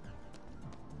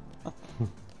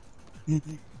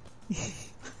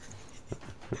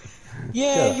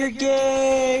 Yeah, you're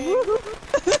gay.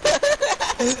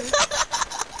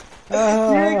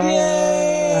 You're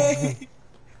gay.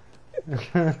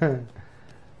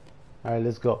 Alright,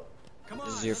 let's go.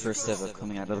 This is your first step of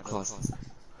coming out of the closet.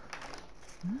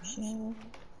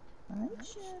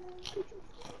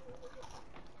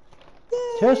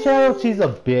 Tell Shadow she's a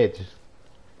bitch.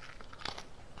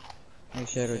 Hey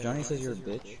Shadow, Johnny says you're a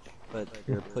bitch, but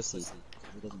you're a pussy.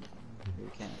 He doesn't.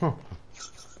 You can't.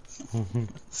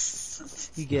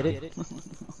 You get it?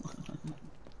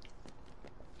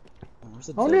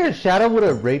 I wonder if Shadow would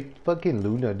have raped fucking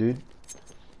Luna, dude.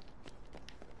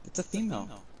 It's a female.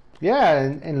 Yeah,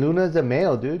 and Luna's a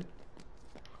male, dude.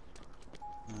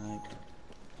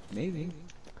 Maybe.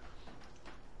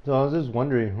 So I was just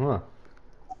wondering, huh?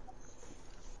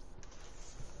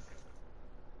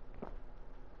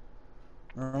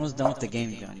 We're almost done with the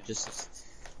game, Johnny.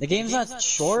 The game's not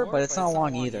short, but it's not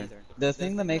long either. The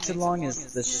thing that makes it long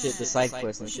is the shit, the side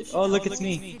quests and shit. Oh, look, it's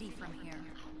me.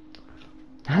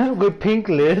 With pink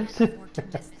lips.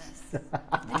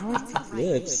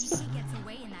 Lips.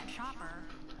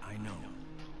 I know.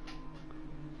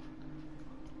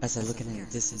 As I look in the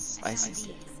distance, I see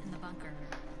shit.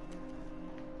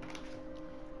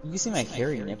 You can see my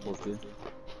hairy nipples, dude.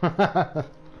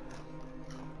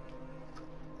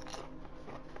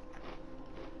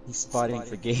 He's spotting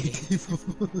for gay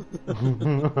people.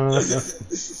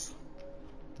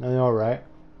 I know, right?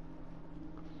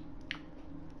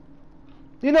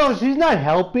 You know, she's not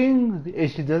helping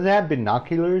if she doesn't have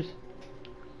binoculars.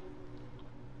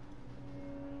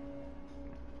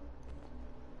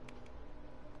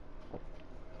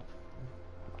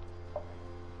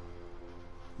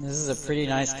 This is a pretty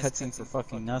nice cutscene for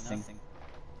fucking nothing.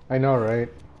 I know, right?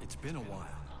 It's been a while.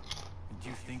 Do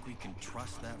you think we can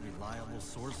trust that reliable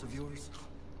source of yours?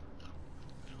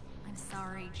 I'm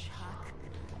sorry, Chuck.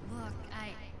 Look,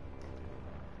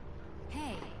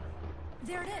 Hey,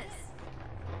 there it is.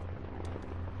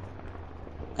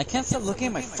 I can't stop looking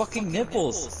at my fucking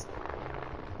nipples.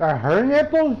 Are her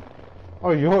nipples?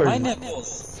 Or yours? My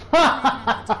nipples. Looks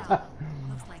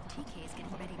like TK is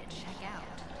getting ready to check out.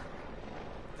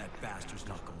 That bastard's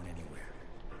not going anywhere.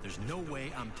 There's no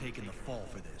way I'm taking the fall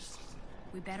for this.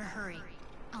 We better hurry.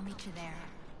 I'll meet you there.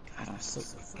 God, I'm so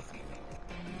fucking.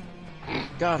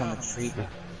 God, I'm a treat.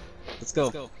 Let's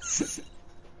go.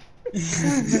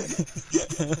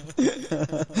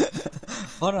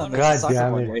 Hold on, there's a God soccer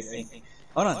damn ball it. here, I think.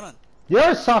 Hold on. You're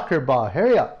a soccer ball.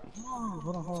 Hurry up. Oh,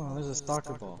 hold on. There's a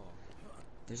soccer ball.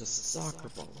 There's a soccer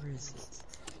ball. Where is it?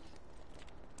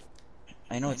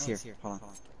 I know it's here. Hold on.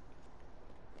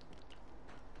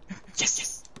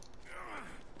 Yes.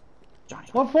 Johnny.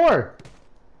 What for?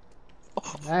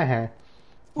 Oh, Uh-huh.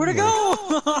 where'd it go?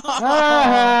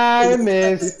 I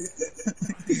missed.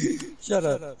 Shut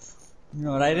up. You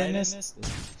know what I didn't miss?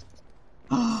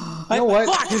 You know what?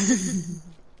 Fuck!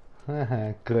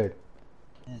 Uh-huh. Good.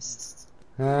 Yes.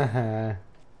 Uh-huh.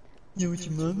 You know what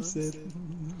your mom said.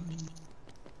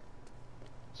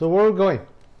 So where are we going?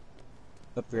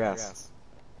 Up your ass.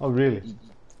 Oh, really?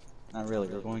 Not really.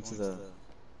 We're going to the.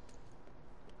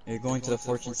 You're going to the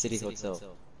Fortune City Hotel.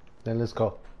 Then let's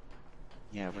go.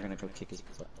 Yeah, we're gonna go kick his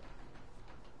butt.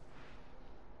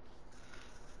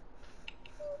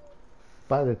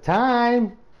 By the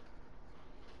time.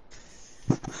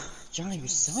 Johnny, you're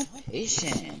so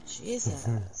impatient.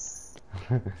 Jesus.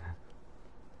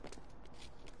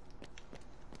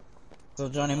 So,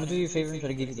 Johnny, I'm gonna do you a favor and try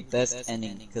to give you the best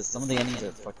ending, because some of the endings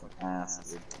are fucking ass,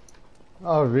 dude.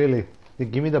 Oh, really?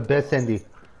 Then give me the best ending.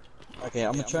 Okay,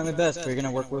 I'm gonna try my best, but you're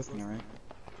gonna work with me, alright?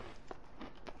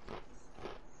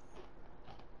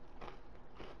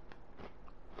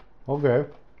 Okay.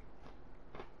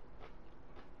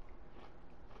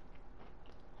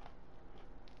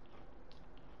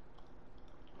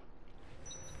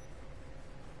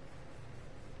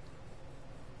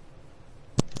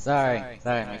 Sorry,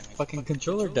 my fucking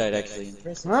controller died, actually.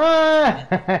 Impressive. Ah!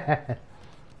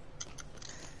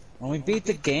 When we beat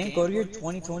the game, go to your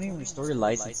 2020 and restore your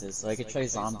licenses, so I could try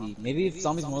zombie. Maybe if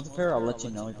zombies multiplayer, I'll let you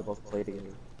know we could both play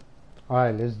together.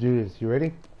 Alright, let's do this. You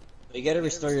ready? But you gotta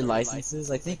restore your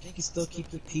licenses. I think you can still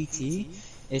keep your PT.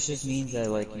 It just means that,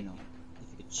 like, you know,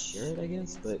 if you could share it, I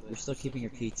guess, but you're still keeping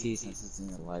your PT since it's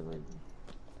in the library.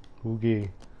 Who gay?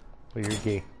 But you're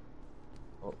gay.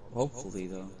 Hopefully,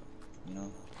 though, you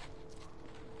know?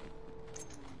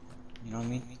 You know what I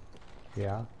mean?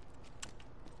 Yeah.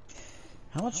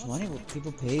 How much money will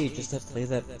people pay just to play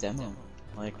that demo?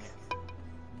 Like,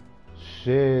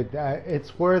 Shit,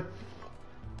 it's worth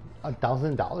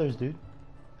 $1,000, dude.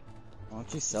 why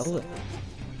don't you sell it?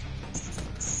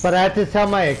 But I have to sell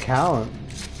my account.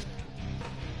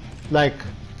 Like,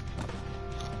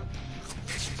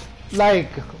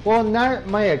 well, not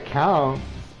my account.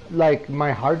 Like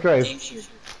my hard drive.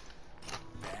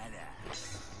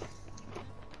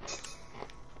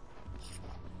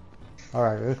 All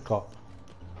right, let's go.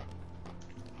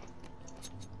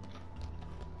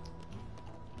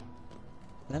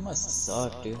 That must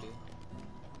suck, dude.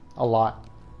 A lot.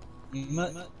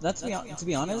 To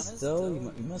be honest, though,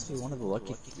 you must be one of the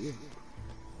lucky few.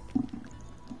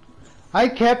 I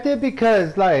kept it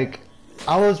because, like,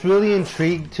 I was really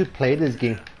intrigued to play this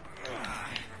game.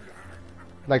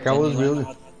 Like, I was really.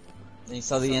 And you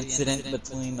saw the incident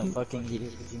between the fucking Hideo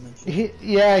Kojima.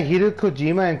 Hideo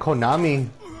Kojima and Konami,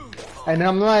 and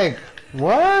I'm like,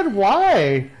 what?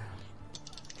 Why?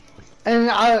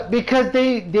 And because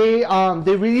they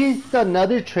released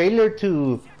another trailer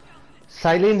to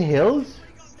Silent Hills,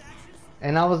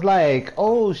 and I was like,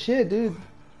 oh shit, dude.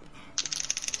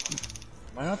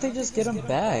 Why don't they just get him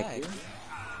back, dude?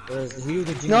 Whereas the Hideo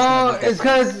Kojima. No, it's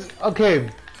because, okay,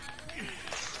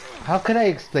 how can I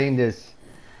explain this?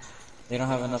 They don't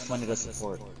have enough money to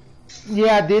support.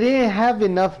 Yeah, they didn't have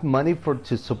enough money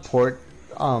to support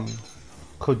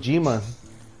Kojima.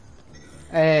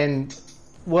 And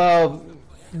well,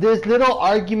 this little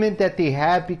argument that they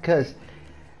had because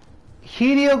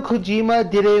Hideo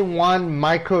Kojima didn't want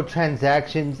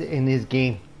microtransactions in his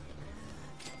game.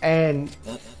 And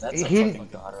That's a fucking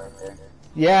god right there.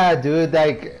 Yeah, dude,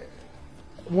 like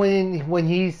when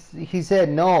he said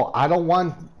no, I don't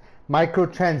want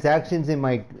microtransactions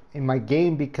in my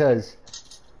game because,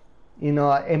 you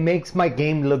know, it makes my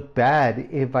game look bad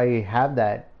if I have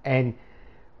that. And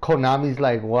Konami's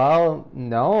like, well,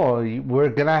 no, we're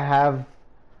gonna have,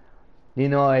 you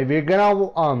know, if you're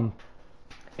gonna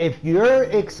if you're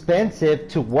expensive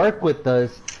to work with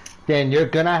us, then you're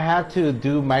gonna have to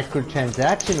do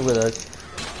microtransaction with us.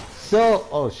 So,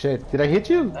 oh shit, did I hit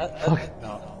you?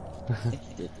 No, I think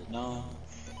you did. No.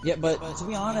 Yeah, but to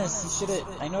be honest, you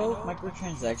should've. I know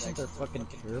microtransactions are fucking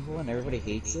terrible and everybody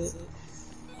hates it.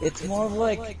 It's more of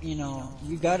like, you know,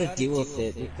 you gotta deal with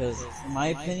it because, in my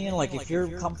opinion, like if your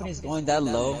company's going that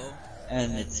low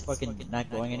and it's fucking not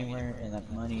going anywhere and that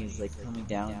money is like coming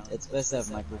down, it's best to have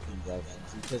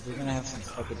microtransactions because you're gonna have some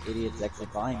fucking idiots actually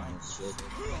buying this shit.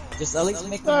 Just at least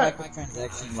make the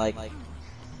microtransaction like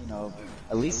you know,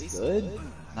 at least good.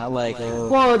 Not like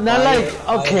well, not like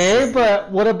okay, but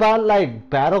what about like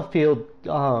Battlefield?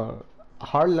 No,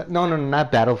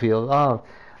 not Battlefield.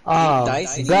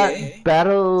 Dice and EA?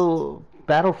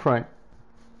 Battlefront.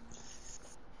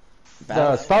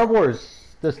 The Star Wars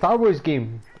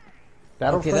game. Okay,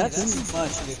 Battlefront. that's too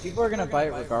much. If people are gonna buy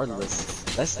it regardless,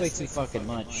 that's way too fucking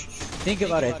much. Think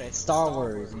about it, Star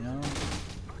Wars, you know?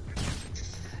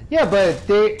 Yeah, but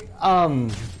they're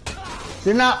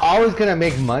not always gonna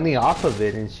make money off of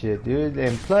it and shit, dude.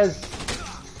 And plus,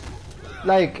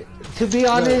 like, to be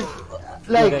honest,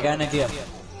 like, look, I got an idea.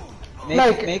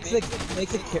 Make the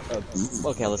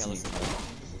okay, listen.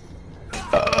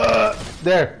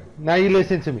 There. Now you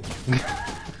listen to me.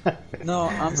 No,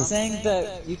 I'm saying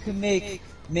that you can make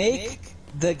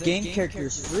the game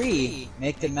characters free.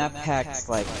 Make the map packs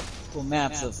like cool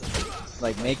maps of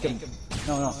like make them.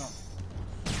 No.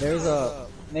 There's a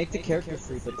make the characters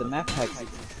free, but the map packs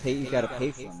you gotta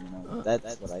pay for them. You know,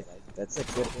 that's what I think. That's a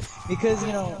good because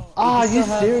you know. Ah, you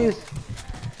serious?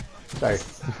 Sorry.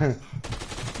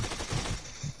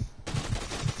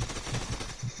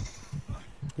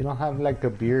 You don't have like a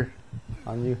beer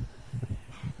on you?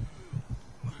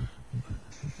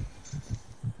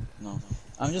 No,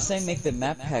 I'm just saying make the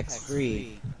map packs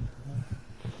free.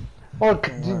 Well,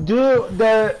 do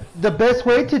the best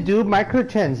way to do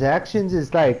microtransactions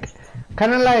is like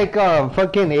kind of like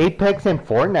fucking Apex and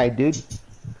Fortnite, dude.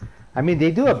 I mean,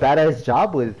 they do a badass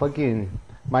job with fucking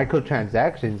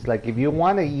microtransactions. Like, if you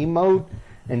want to emote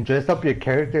and dress up your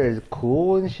character as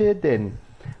cool and shit, then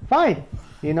fine.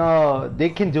 You know, they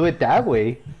can do it that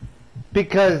way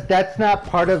because that's not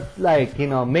part of like, you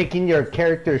know, making your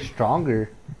character stronger.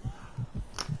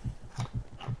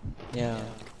 Yeah,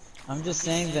 I'm just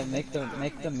saying that make the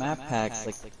map packs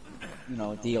like, you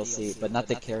know, DLC, but not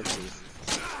the characters.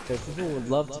 Because people would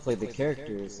love to play the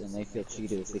characters and they feel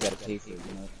cheated if they gotta pay for it,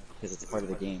 you know, because it's part of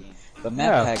the game. But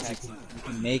map packs, you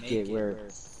can make it where,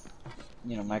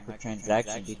 you know,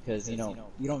 microtransaction because, you know,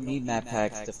 you don't need map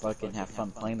packs to fucking have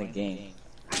fun playing the game,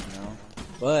 you know.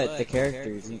 But the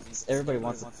characters, everybody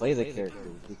wants to play the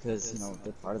characters because, you know,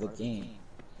 they're part of the game.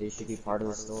 They should be part of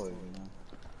the story, you know.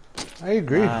 I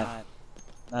agree.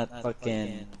 Not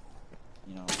fucking,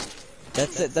 you know.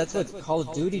 That's what Call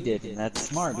of Duty did, and that's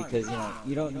smart because, you know,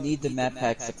 you don't need the map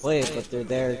packs to play it, but they're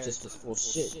there just as full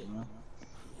shit, you know.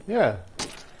 Yeah,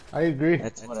 I agree.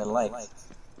 That's what I like.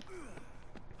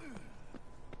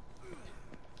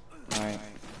 Alright.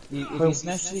 If you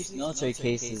smash these military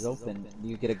cases open,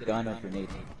 you get a gun or grenade.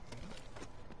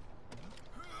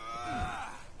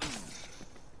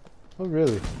 Oh,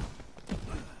 really?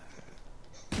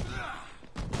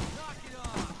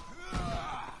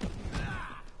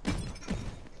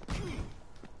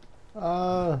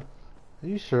 Are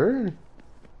you sure?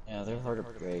 Yeah, they're hard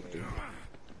to break, dude.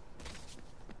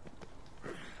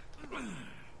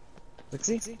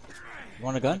 Lixie? You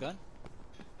want a gun?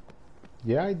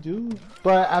 Yeah, I do.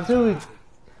 But after we...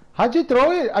 How'd you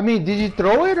throw it? I mean, did you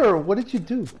throw it or what did you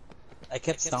do? I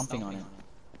kept stomping on it.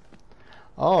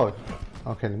 Oh,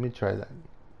 okay, let me try that.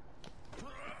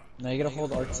 No, you gotta hold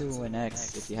R2 and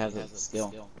X if you have the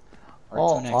skill. R2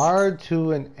 Oh, and X.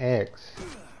 R2 and X.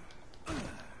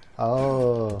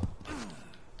 Oh.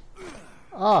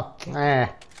 Oh, I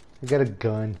got a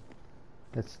gun.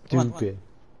 That's stupid.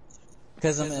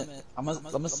 Because I'm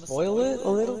gonna spoil it a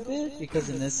little bit because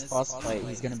in this boss fight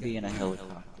he's gonna be in a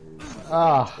helicopter.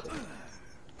 Ah.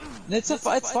 And it's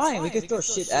fine. We could throw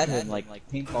shit at him like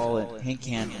paintball and paint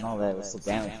cans and all that will still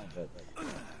damage him, but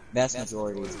vast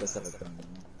majority is best ever done.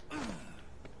 You know?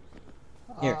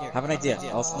 Here, have an idea.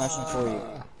 I'll smash him for you.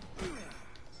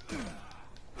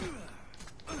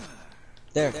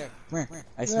 There, come here.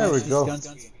 I smashed these guns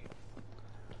for you.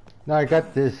 No, I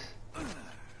got this.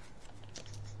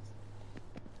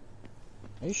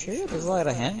 Are you sure? There's a lot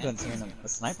of handguns here and a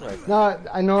sniper rifle. No,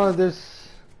 I know there's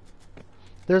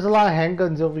a lot of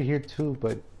handguns over here too,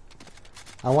 but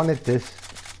I wanted this.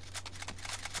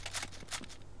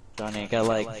 Johnny, I got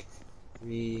like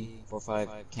 3, 4, 5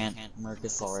 can't Merc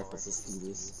assault rifles. Let's do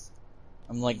this.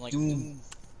 I'm like Doom.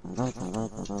 I don't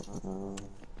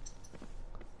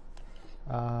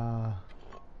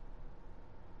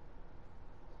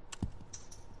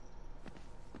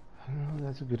know,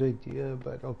 that's a good idea,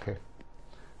 but okay.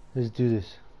 Let's do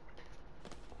this.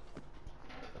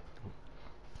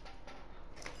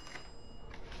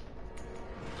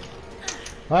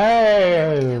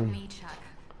 Hey! Look at me, Chuck.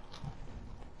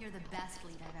 You're the best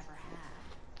lead I've ever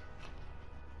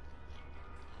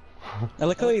had. I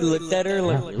like how he looked at her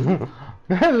like,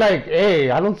 Like, hey,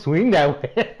 I don't swing that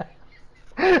way.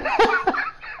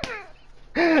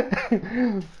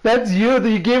 That's you.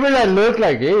 You gave her that look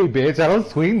like, hey, bitch, I don't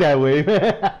swing that way,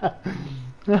 man.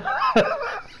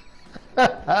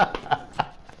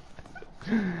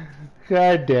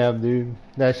 God damn, dude.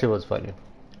 That shit was funny.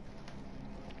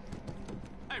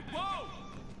 Hey, whoa!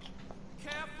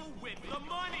 Careful with the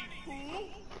money, fool!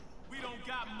 We don't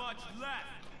got much left.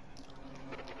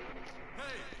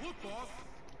 Hey, look, boss.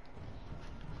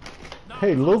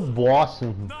 Hey, look, boss.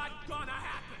 Not gonna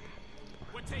happen.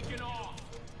 We're taking off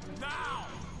now.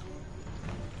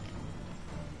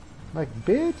 Like,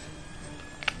 bitch.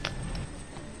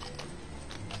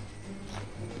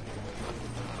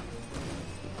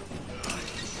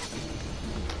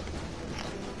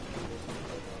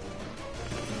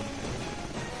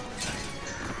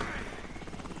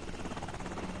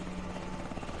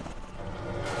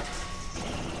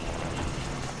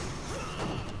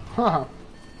 Huh.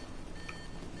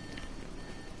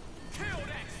 Kill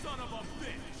that son of a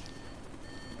bitch.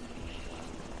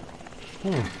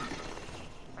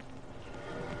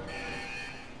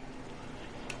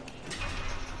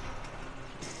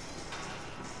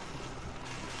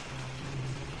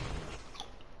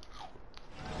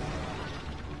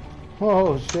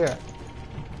 Oh, shit.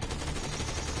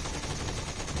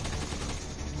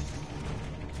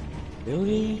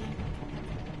 Really?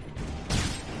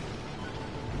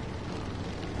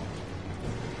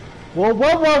 Whoa,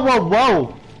 whoa, whoa, whoa, whoa.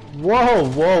 Whoa,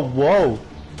 whoa, whoa.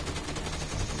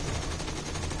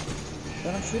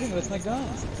 But I'm shooting with my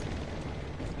guns.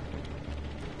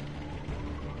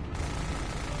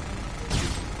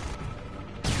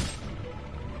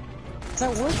 It's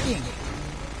not working.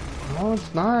 No,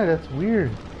 it's not. That's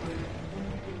weird.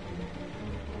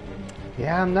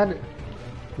 Yeah, I'm not...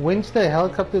 When's the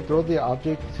helicopter throw the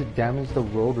object to damage the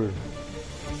rotor?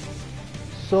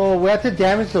 So we have to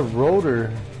damage the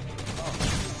rotor.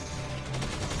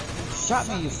 Shot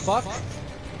me, you fuck.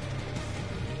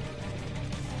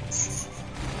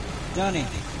 Johnny,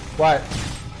 What?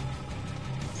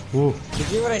 Ooh. did you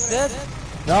hear what I said?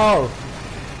 No.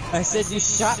 I said you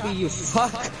shot me, you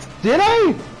fuck. Did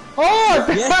I? Oh,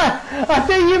 Yeah. I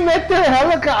thought you meant the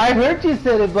helicopter. I heard you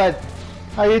said it, but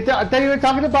I thought you were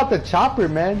talking about the chopper,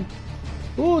 man.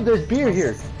 Ooh, there's beer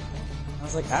here. I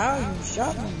was like, ow, you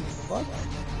shot me, you fuck.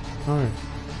 Alright.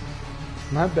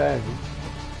 My bad.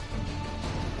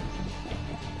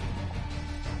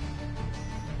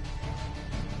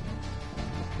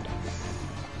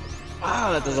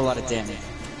 Wow, that does a lot of damage.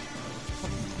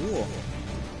 Cool.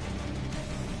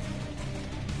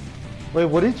 Wait,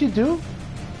 what did you do?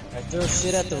 I throw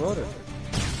shit at the rotor.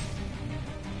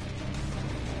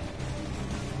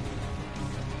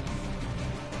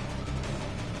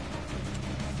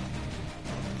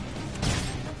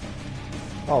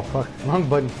 Oh fuck, wrong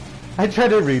button. I tried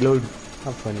to reload.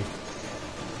 How funny.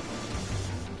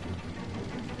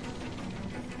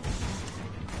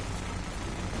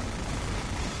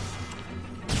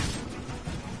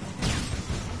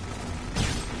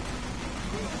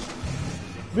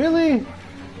 Really?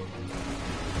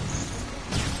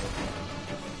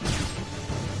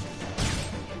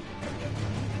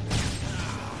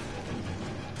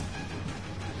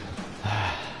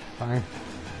 Fine.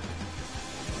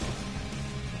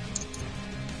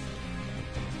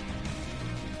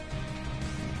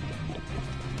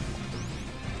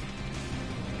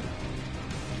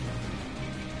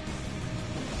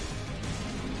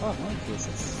 Oh, one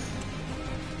pieces.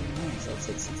 Nice, that's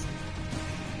 6.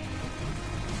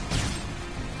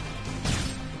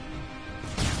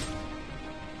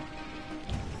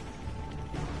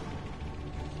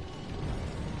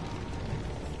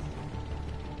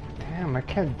 Damn, I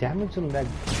can't damage him that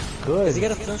Cause good. you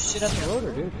gotta throw shit at the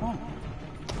rotor, dude. Come on.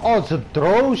 Oh, it's a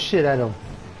throw shit at him.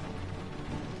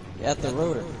 At the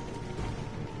rotor.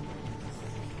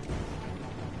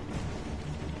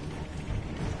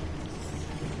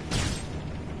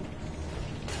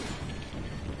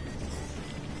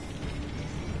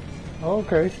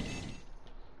 Okay.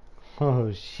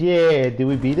 Oh shit, did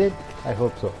we beat it? I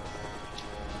hope so.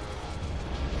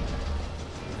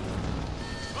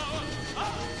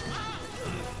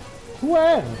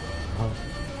 When?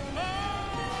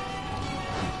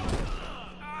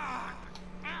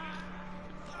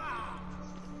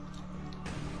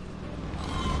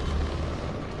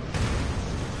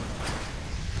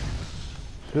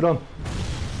 Shoot him.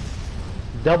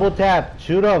 Double tap,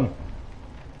 shoot him.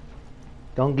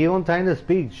 Don't give him time to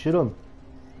speak, shoot him.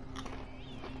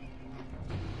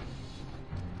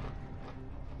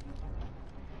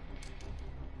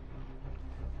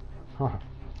 Huh.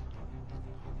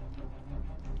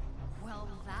 Well,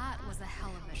 that was a hell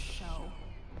of a show.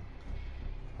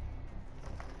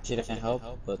 Shit, I can't help,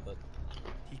 but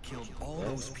He killed all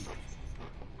those people.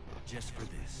 Just for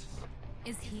this.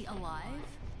 Is he alive?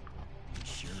 He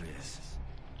sure is.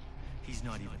 He's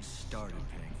not even started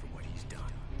paying for what he's done.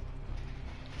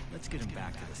 Let's get him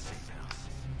back to the safe house.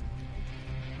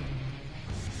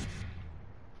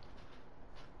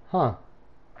 Huh.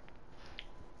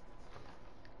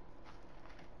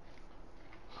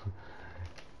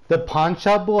 The pawn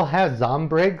shop will have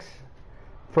Zombricks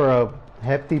for a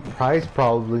hefty price,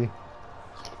 probably.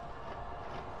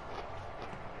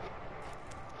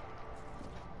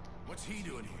 What's he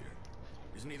doing here?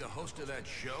 Isn't he the host of that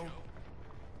show?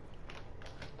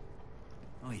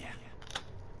 Oh yeah.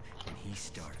 And he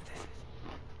started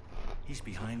it. He's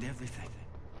behind everything.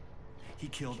 He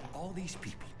killed all these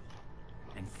people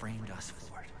and framed us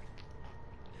for it.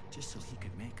 Just so he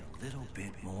could make a little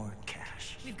bit more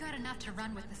cash. We've got enough to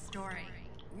run with the story.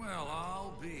 Well,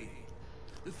 I'll be.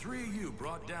 The three of you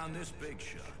brought down this big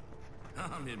shot.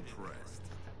 I'm impressed.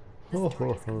 The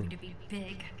story is going to be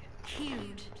big,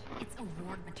 huge. It's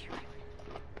award material.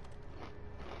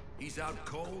 He's out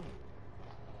cold?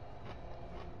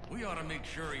 We ought to make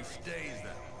sure he stays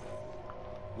that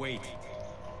way. Wait.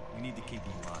 We need to keep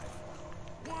him alive.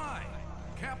 Why?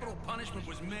 Capital punishment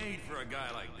was made for a guy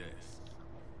like this.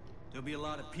 There'll be a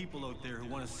lot of people out there who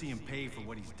want to see him pay for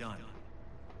what he's done.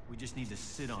 We just need to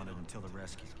sit on it until the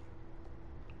rescue.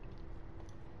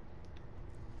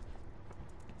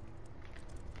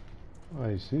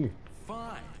 I see.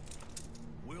 Fine.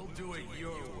 We'll do it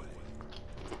your way.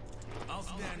 I'll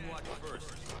stand watch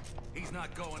first. He's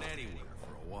not going anywhere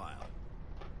for a while.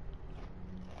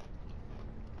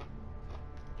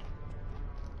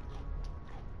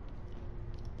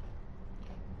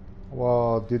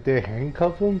 Well, did they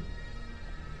handcuff him?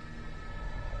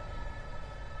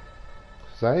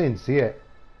 'Cause I didn't see it.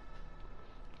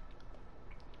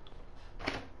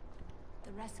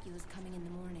 The rescue is coming in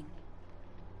the morning.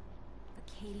 But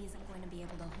Katie isn't going to be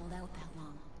able to hold out that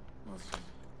long, will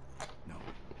she? No.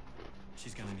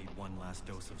 She's gonna need one last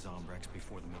dose of Zombrex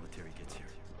before the military gets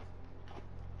here.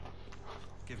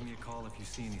 Give me a call if you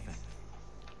see anything.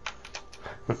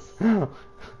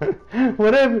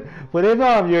 what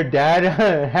if your dad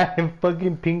had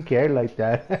fucking pink hair like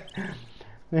that?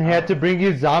 He had to bring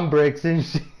you Zombrex and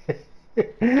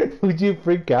shit. Would you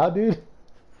freak out, dude?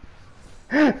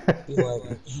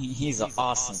 He's an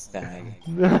awesome bag.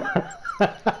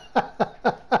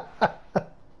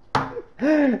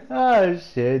 Oh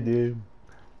shit, dude.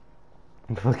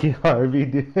 Fucking Harvey,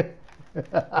 dude.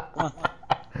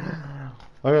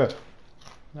 Okay.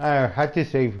 I had to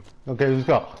save. Okay, let's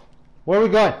go. Where are we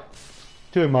going?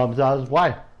 To your mom's house.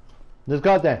 Why? Let's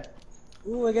go then.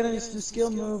 Ooh, I got a new skill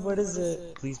move. What is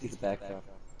it? Please be the backdrop.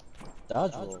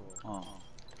 Dodge roll. Oh.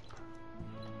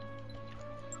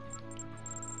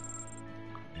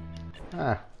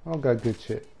 Ah, all got good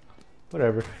shit.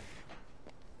 Whatever.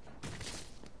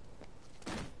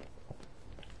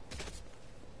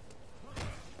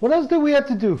 What else do we have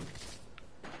to do?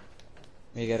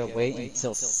 We gotta wait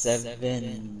until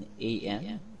 7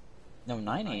 a.m.? No,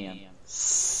 9 a.m.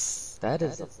 That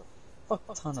is a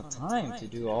fuck ton of time to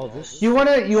do all this shit. You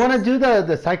wanna do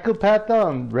the psychopath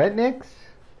rednecks?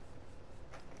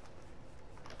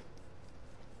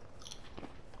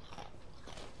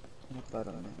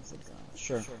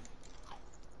 Sure.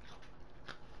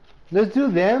 Let's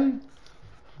do them.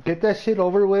 Get that shit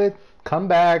over with. Come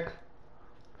back.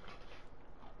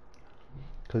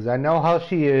 Cause I know how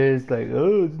she is. Like,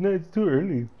 oh, it's too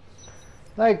early.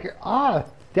 Like,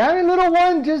 damn it, little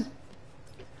one, just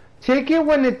take it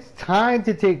when it's time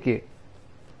to take it.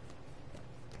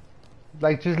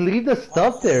 Like, just leave the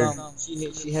stuff there.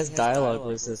 She has dialogue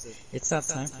where it says, "It's not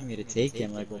time for me to take it."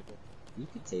 I'm like, well, you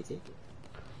can take it.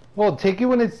 Well, take it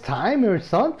when it's time or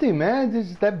something, man.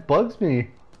 That bugs me.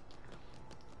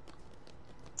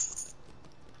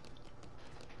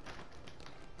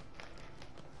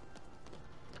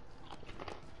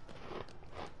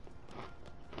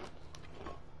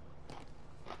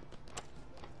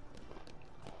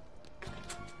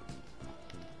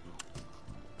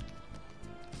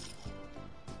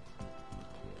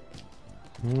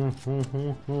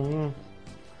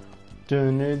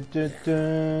 Dun, dun,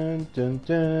 dun, dun,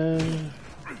 dun.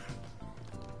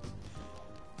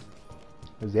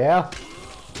 Yeah.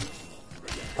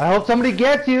 I hope somebody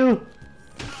gets you.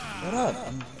 What up?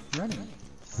 I'm running.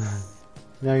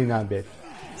 No, you're not, bitch.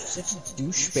 Such a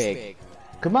douchebag.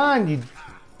 Come on, you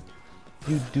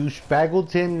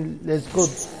douchebaggleton. Let's go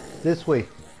this way.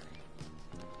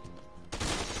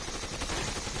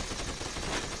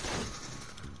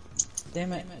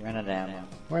 Damn it. Ran out of ammo.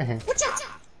 Right here. Watch out!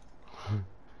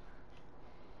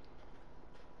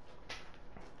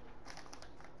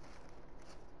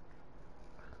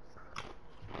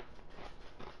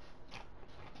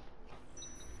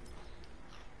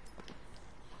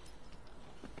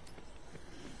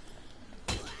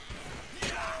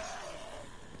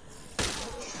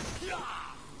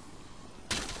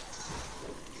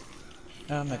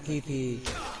 My pee-pee.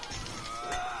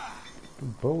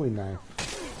 Bowie knife.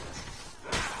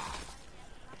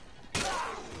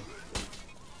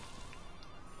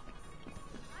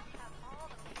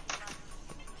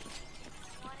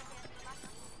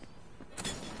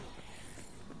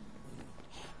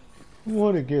 You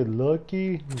want to get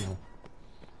lucky? No.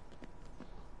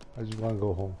 I just want to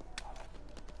go home.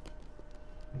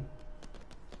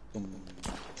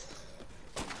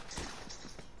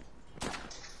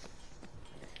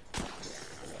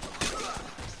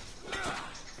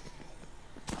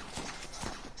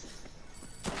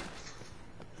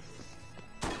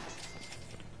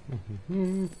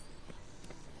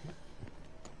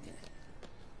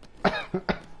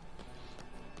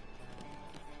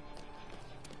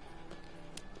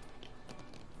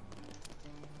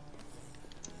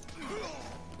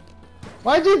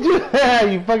 Why'd you do that,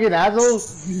 you fucking asshole?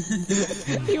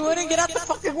 You wouldn't get out the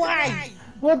fucking way!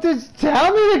 Well, just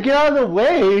tell me to get out of the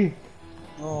way!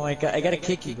 Oh, I gotta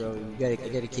kick you, bro. I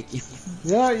gotta kick you.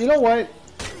 Yeah, you know what?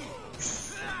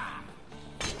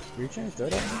 You're trying to throw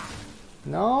that at me?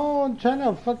 No, I'm trying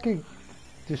to fucking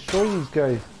destroy these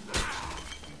guys.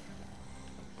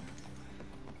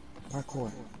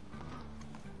 Parkour.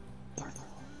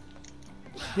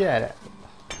 Shut up.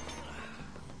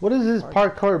 What is this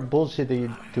parkour bullshit that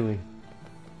you're doing?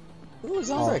 Ooh,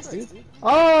 Zombrex, dude.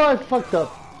 Oh, I fucked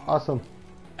up. Awesome.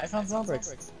 I found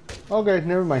Zombrex. Okay,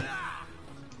 never mind.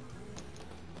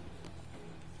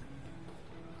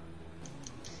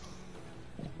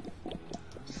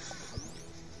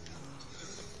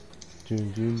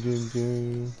 Dun, dun, dun,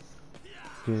 dun.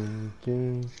 Dun,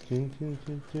 dun, dun, dun,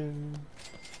 dun, dun.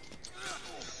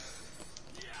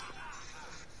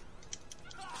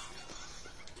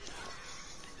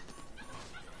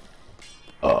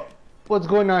 Oh, what's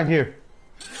going on here?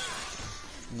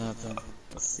 Nothing.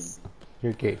 Let's see.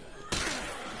 You're gay.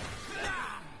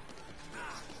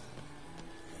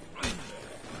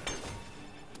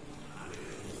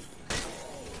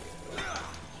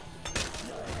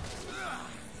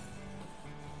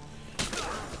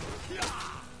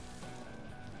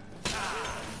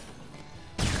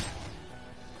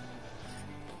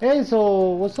 Hey, so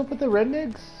what's up with the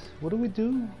rednecks? What do we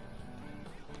do?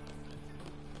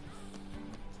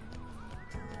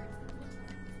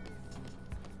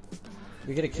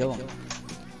 We gotta kill him.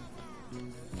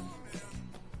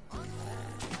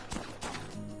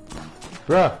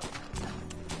 Bruh.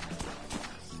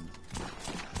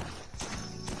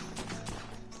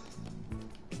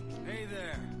 Hey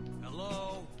there.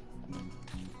 Hello.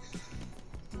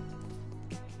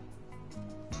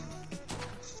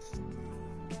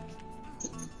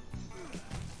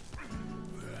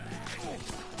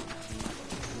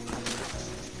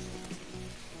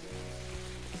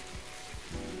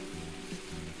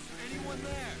 Anyone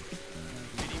there?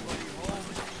 Anybody home?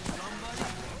 Somebody?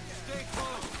 Stay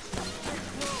close. Stay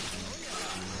close.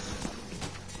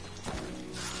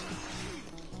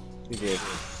 We did.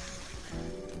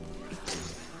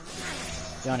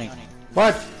 Johnny,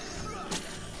 What?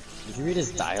 did you read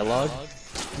his dialogue?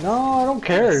 No, I don't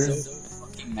care. So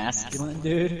fucking masculine,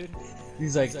 dude.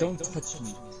 He's like, don't touch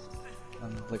me.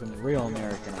 I'm like, I'm a real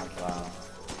American. I'm like, wow.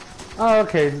 Oh,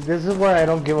 okay. This is why I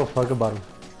don't give a fuck about him.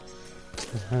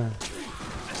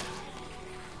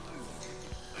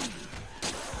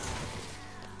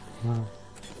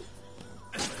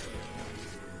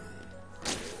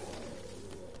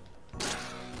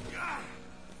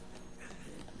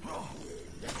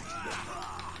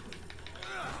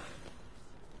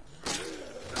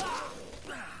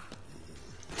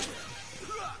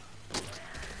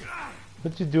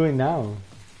 What you doing now?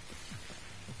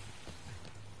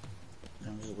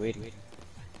 I'm just waiting.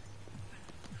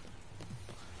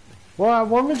 Well,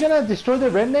 weren't we gonna destroy the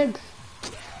rednecks?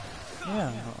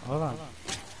 Yeah, hold on.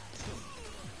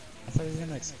 I thought he was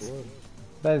gonna explode.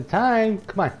 By the time,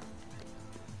 come on.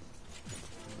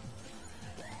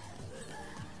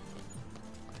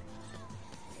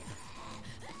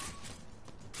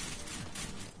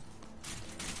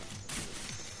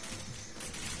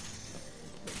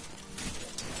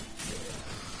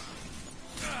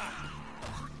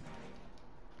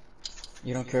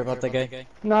 You don't care about that guy?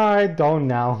 No, I don't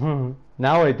now.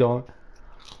 Now I don't.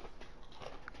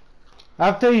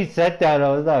 After he said that, I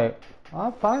was like,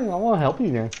 oh, fine, I won't help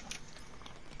you then.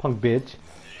 Punk bitch.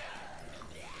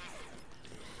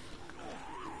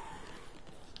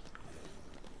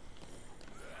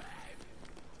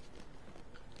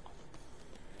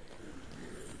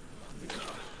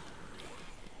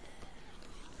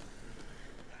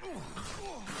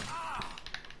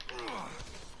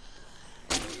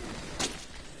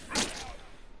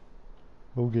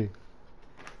 Okay.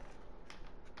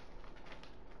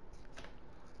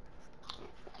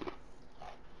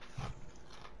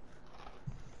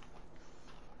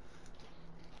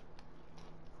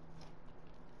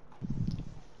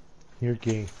 You're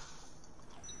gay.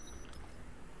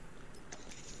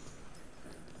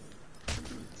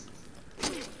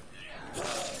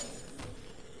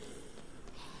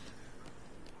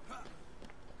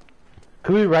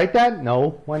 Could we write that?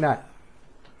 No. Why not?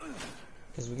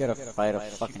 Because we gotta fight a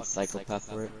fucking psychopath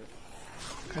for it.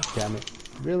 God damn it.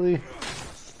 Really?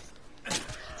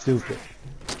 Stupid.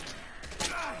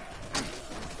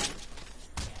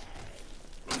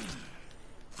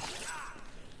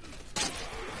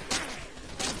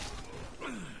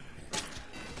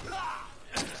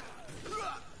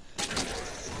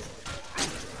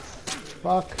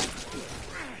 Fuck.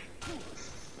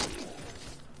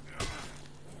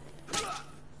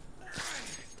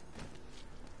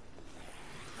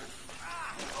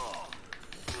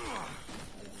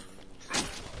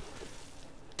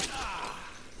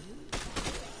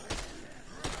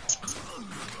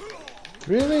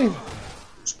 Really?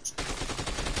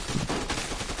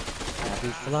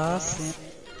 Happy flossing.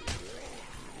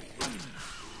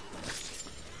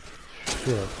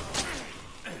 Shit.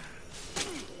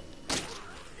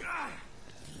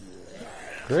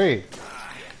 Great.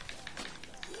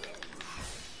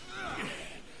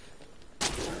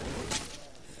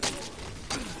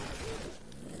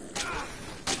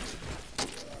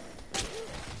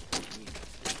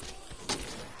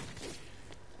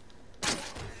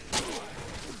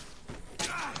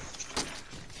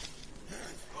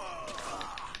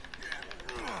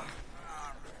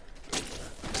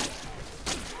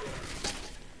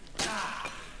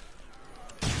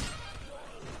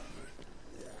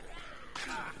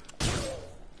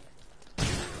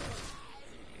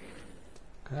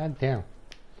 God damn.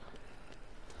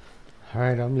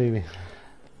 Alright, I'm leaving.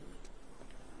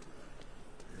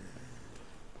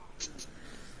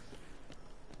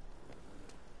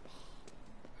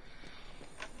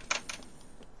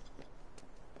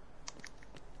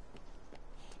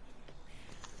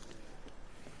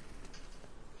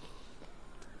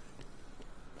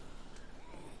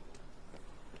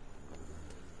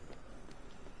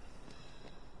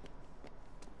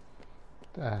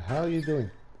 The hell are you doing?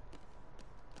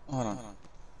 Hold on.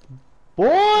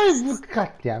 Boys!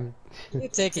 God damn it. You're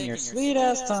taking your sweet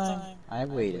ass time. I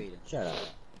waited. Shut up.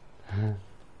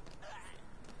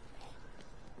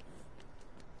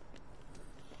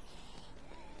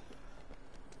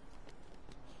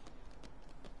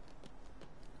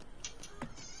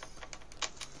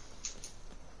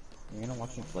 You're gonna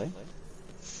watch me play?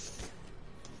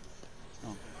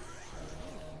 Oh.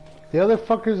 The other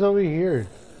fucker's over here.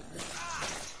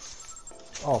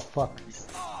 Oh, fuck.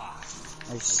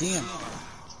 I see him.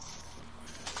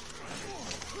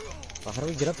 But how do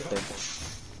we get up there?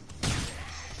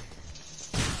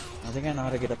 I think I know how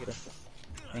to get up there.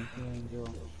 Thank you,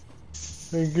 Angel.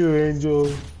 Thank you, Angel.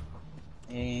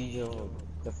 Hey, Angel.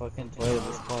 The fucking toilet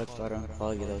was clogged, so I don't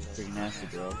unclog it. That was pretty nasty,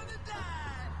 bro.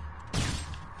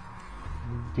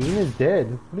 Dean is dead.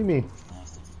 What do you mean?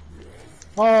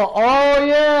 Oh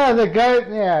yeah, the guy.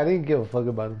 Yeah, I didn't give a fuck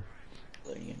about him.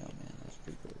 So, you know, man, that's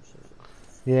pretty gross.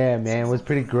 Yeah, man, it was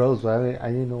pretty gross. But I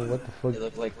didn't know what the fuck. It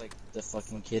looked like the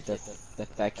fucking kid, that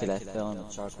fat kid that fell in the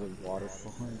chocolate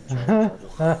waterfall.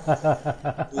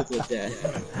 Look at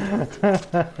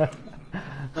that.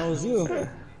 That was you.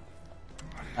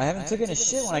 I haven't taken a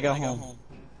shit when I got home.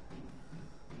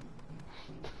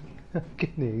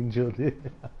 Fucking Angel,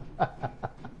 dude.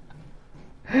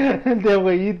 The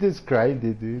way you described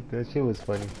it, dude, that shit was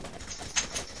funny.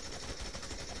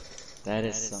 That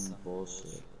is some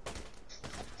bullshit.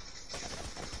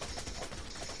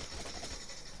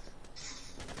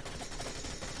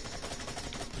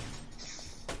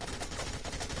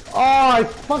 Oh, I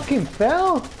fucking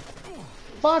fell?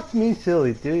 Fuck me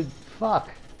silly, dude. Fuck.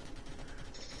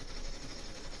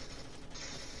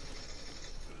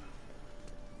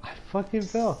 I fucking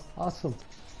fell. Awesome.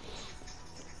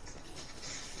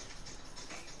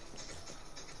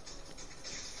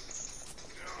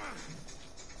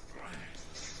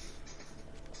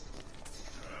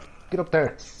 Get up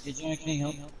there. Hey, John, can you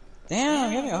help?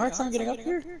 Damn, you're having a hard time getting up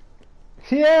here?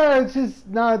 Yeah, it's just,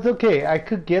 no, it's okay. I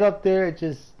could get up there, it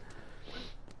just,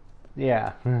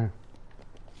 yeah. God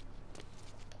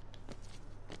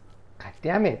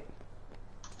damn it.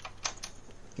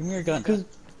 Give me your gun. It's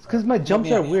because my jumps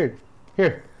are weird.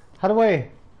 Here, how do I,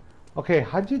 okay,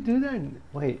 how'd you do that?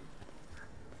 Wait.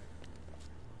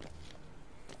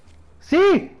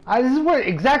 See, this is where,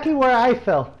 exactly where I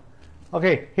fell.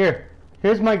 Okay,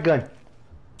 here's my gun.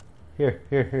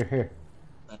 Here.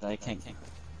 But I can't.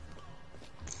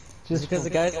 Just because the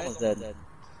guy's almost dead.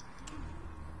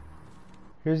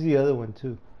 Here's the other one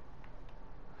too.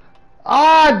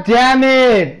 Ah, damn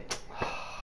it!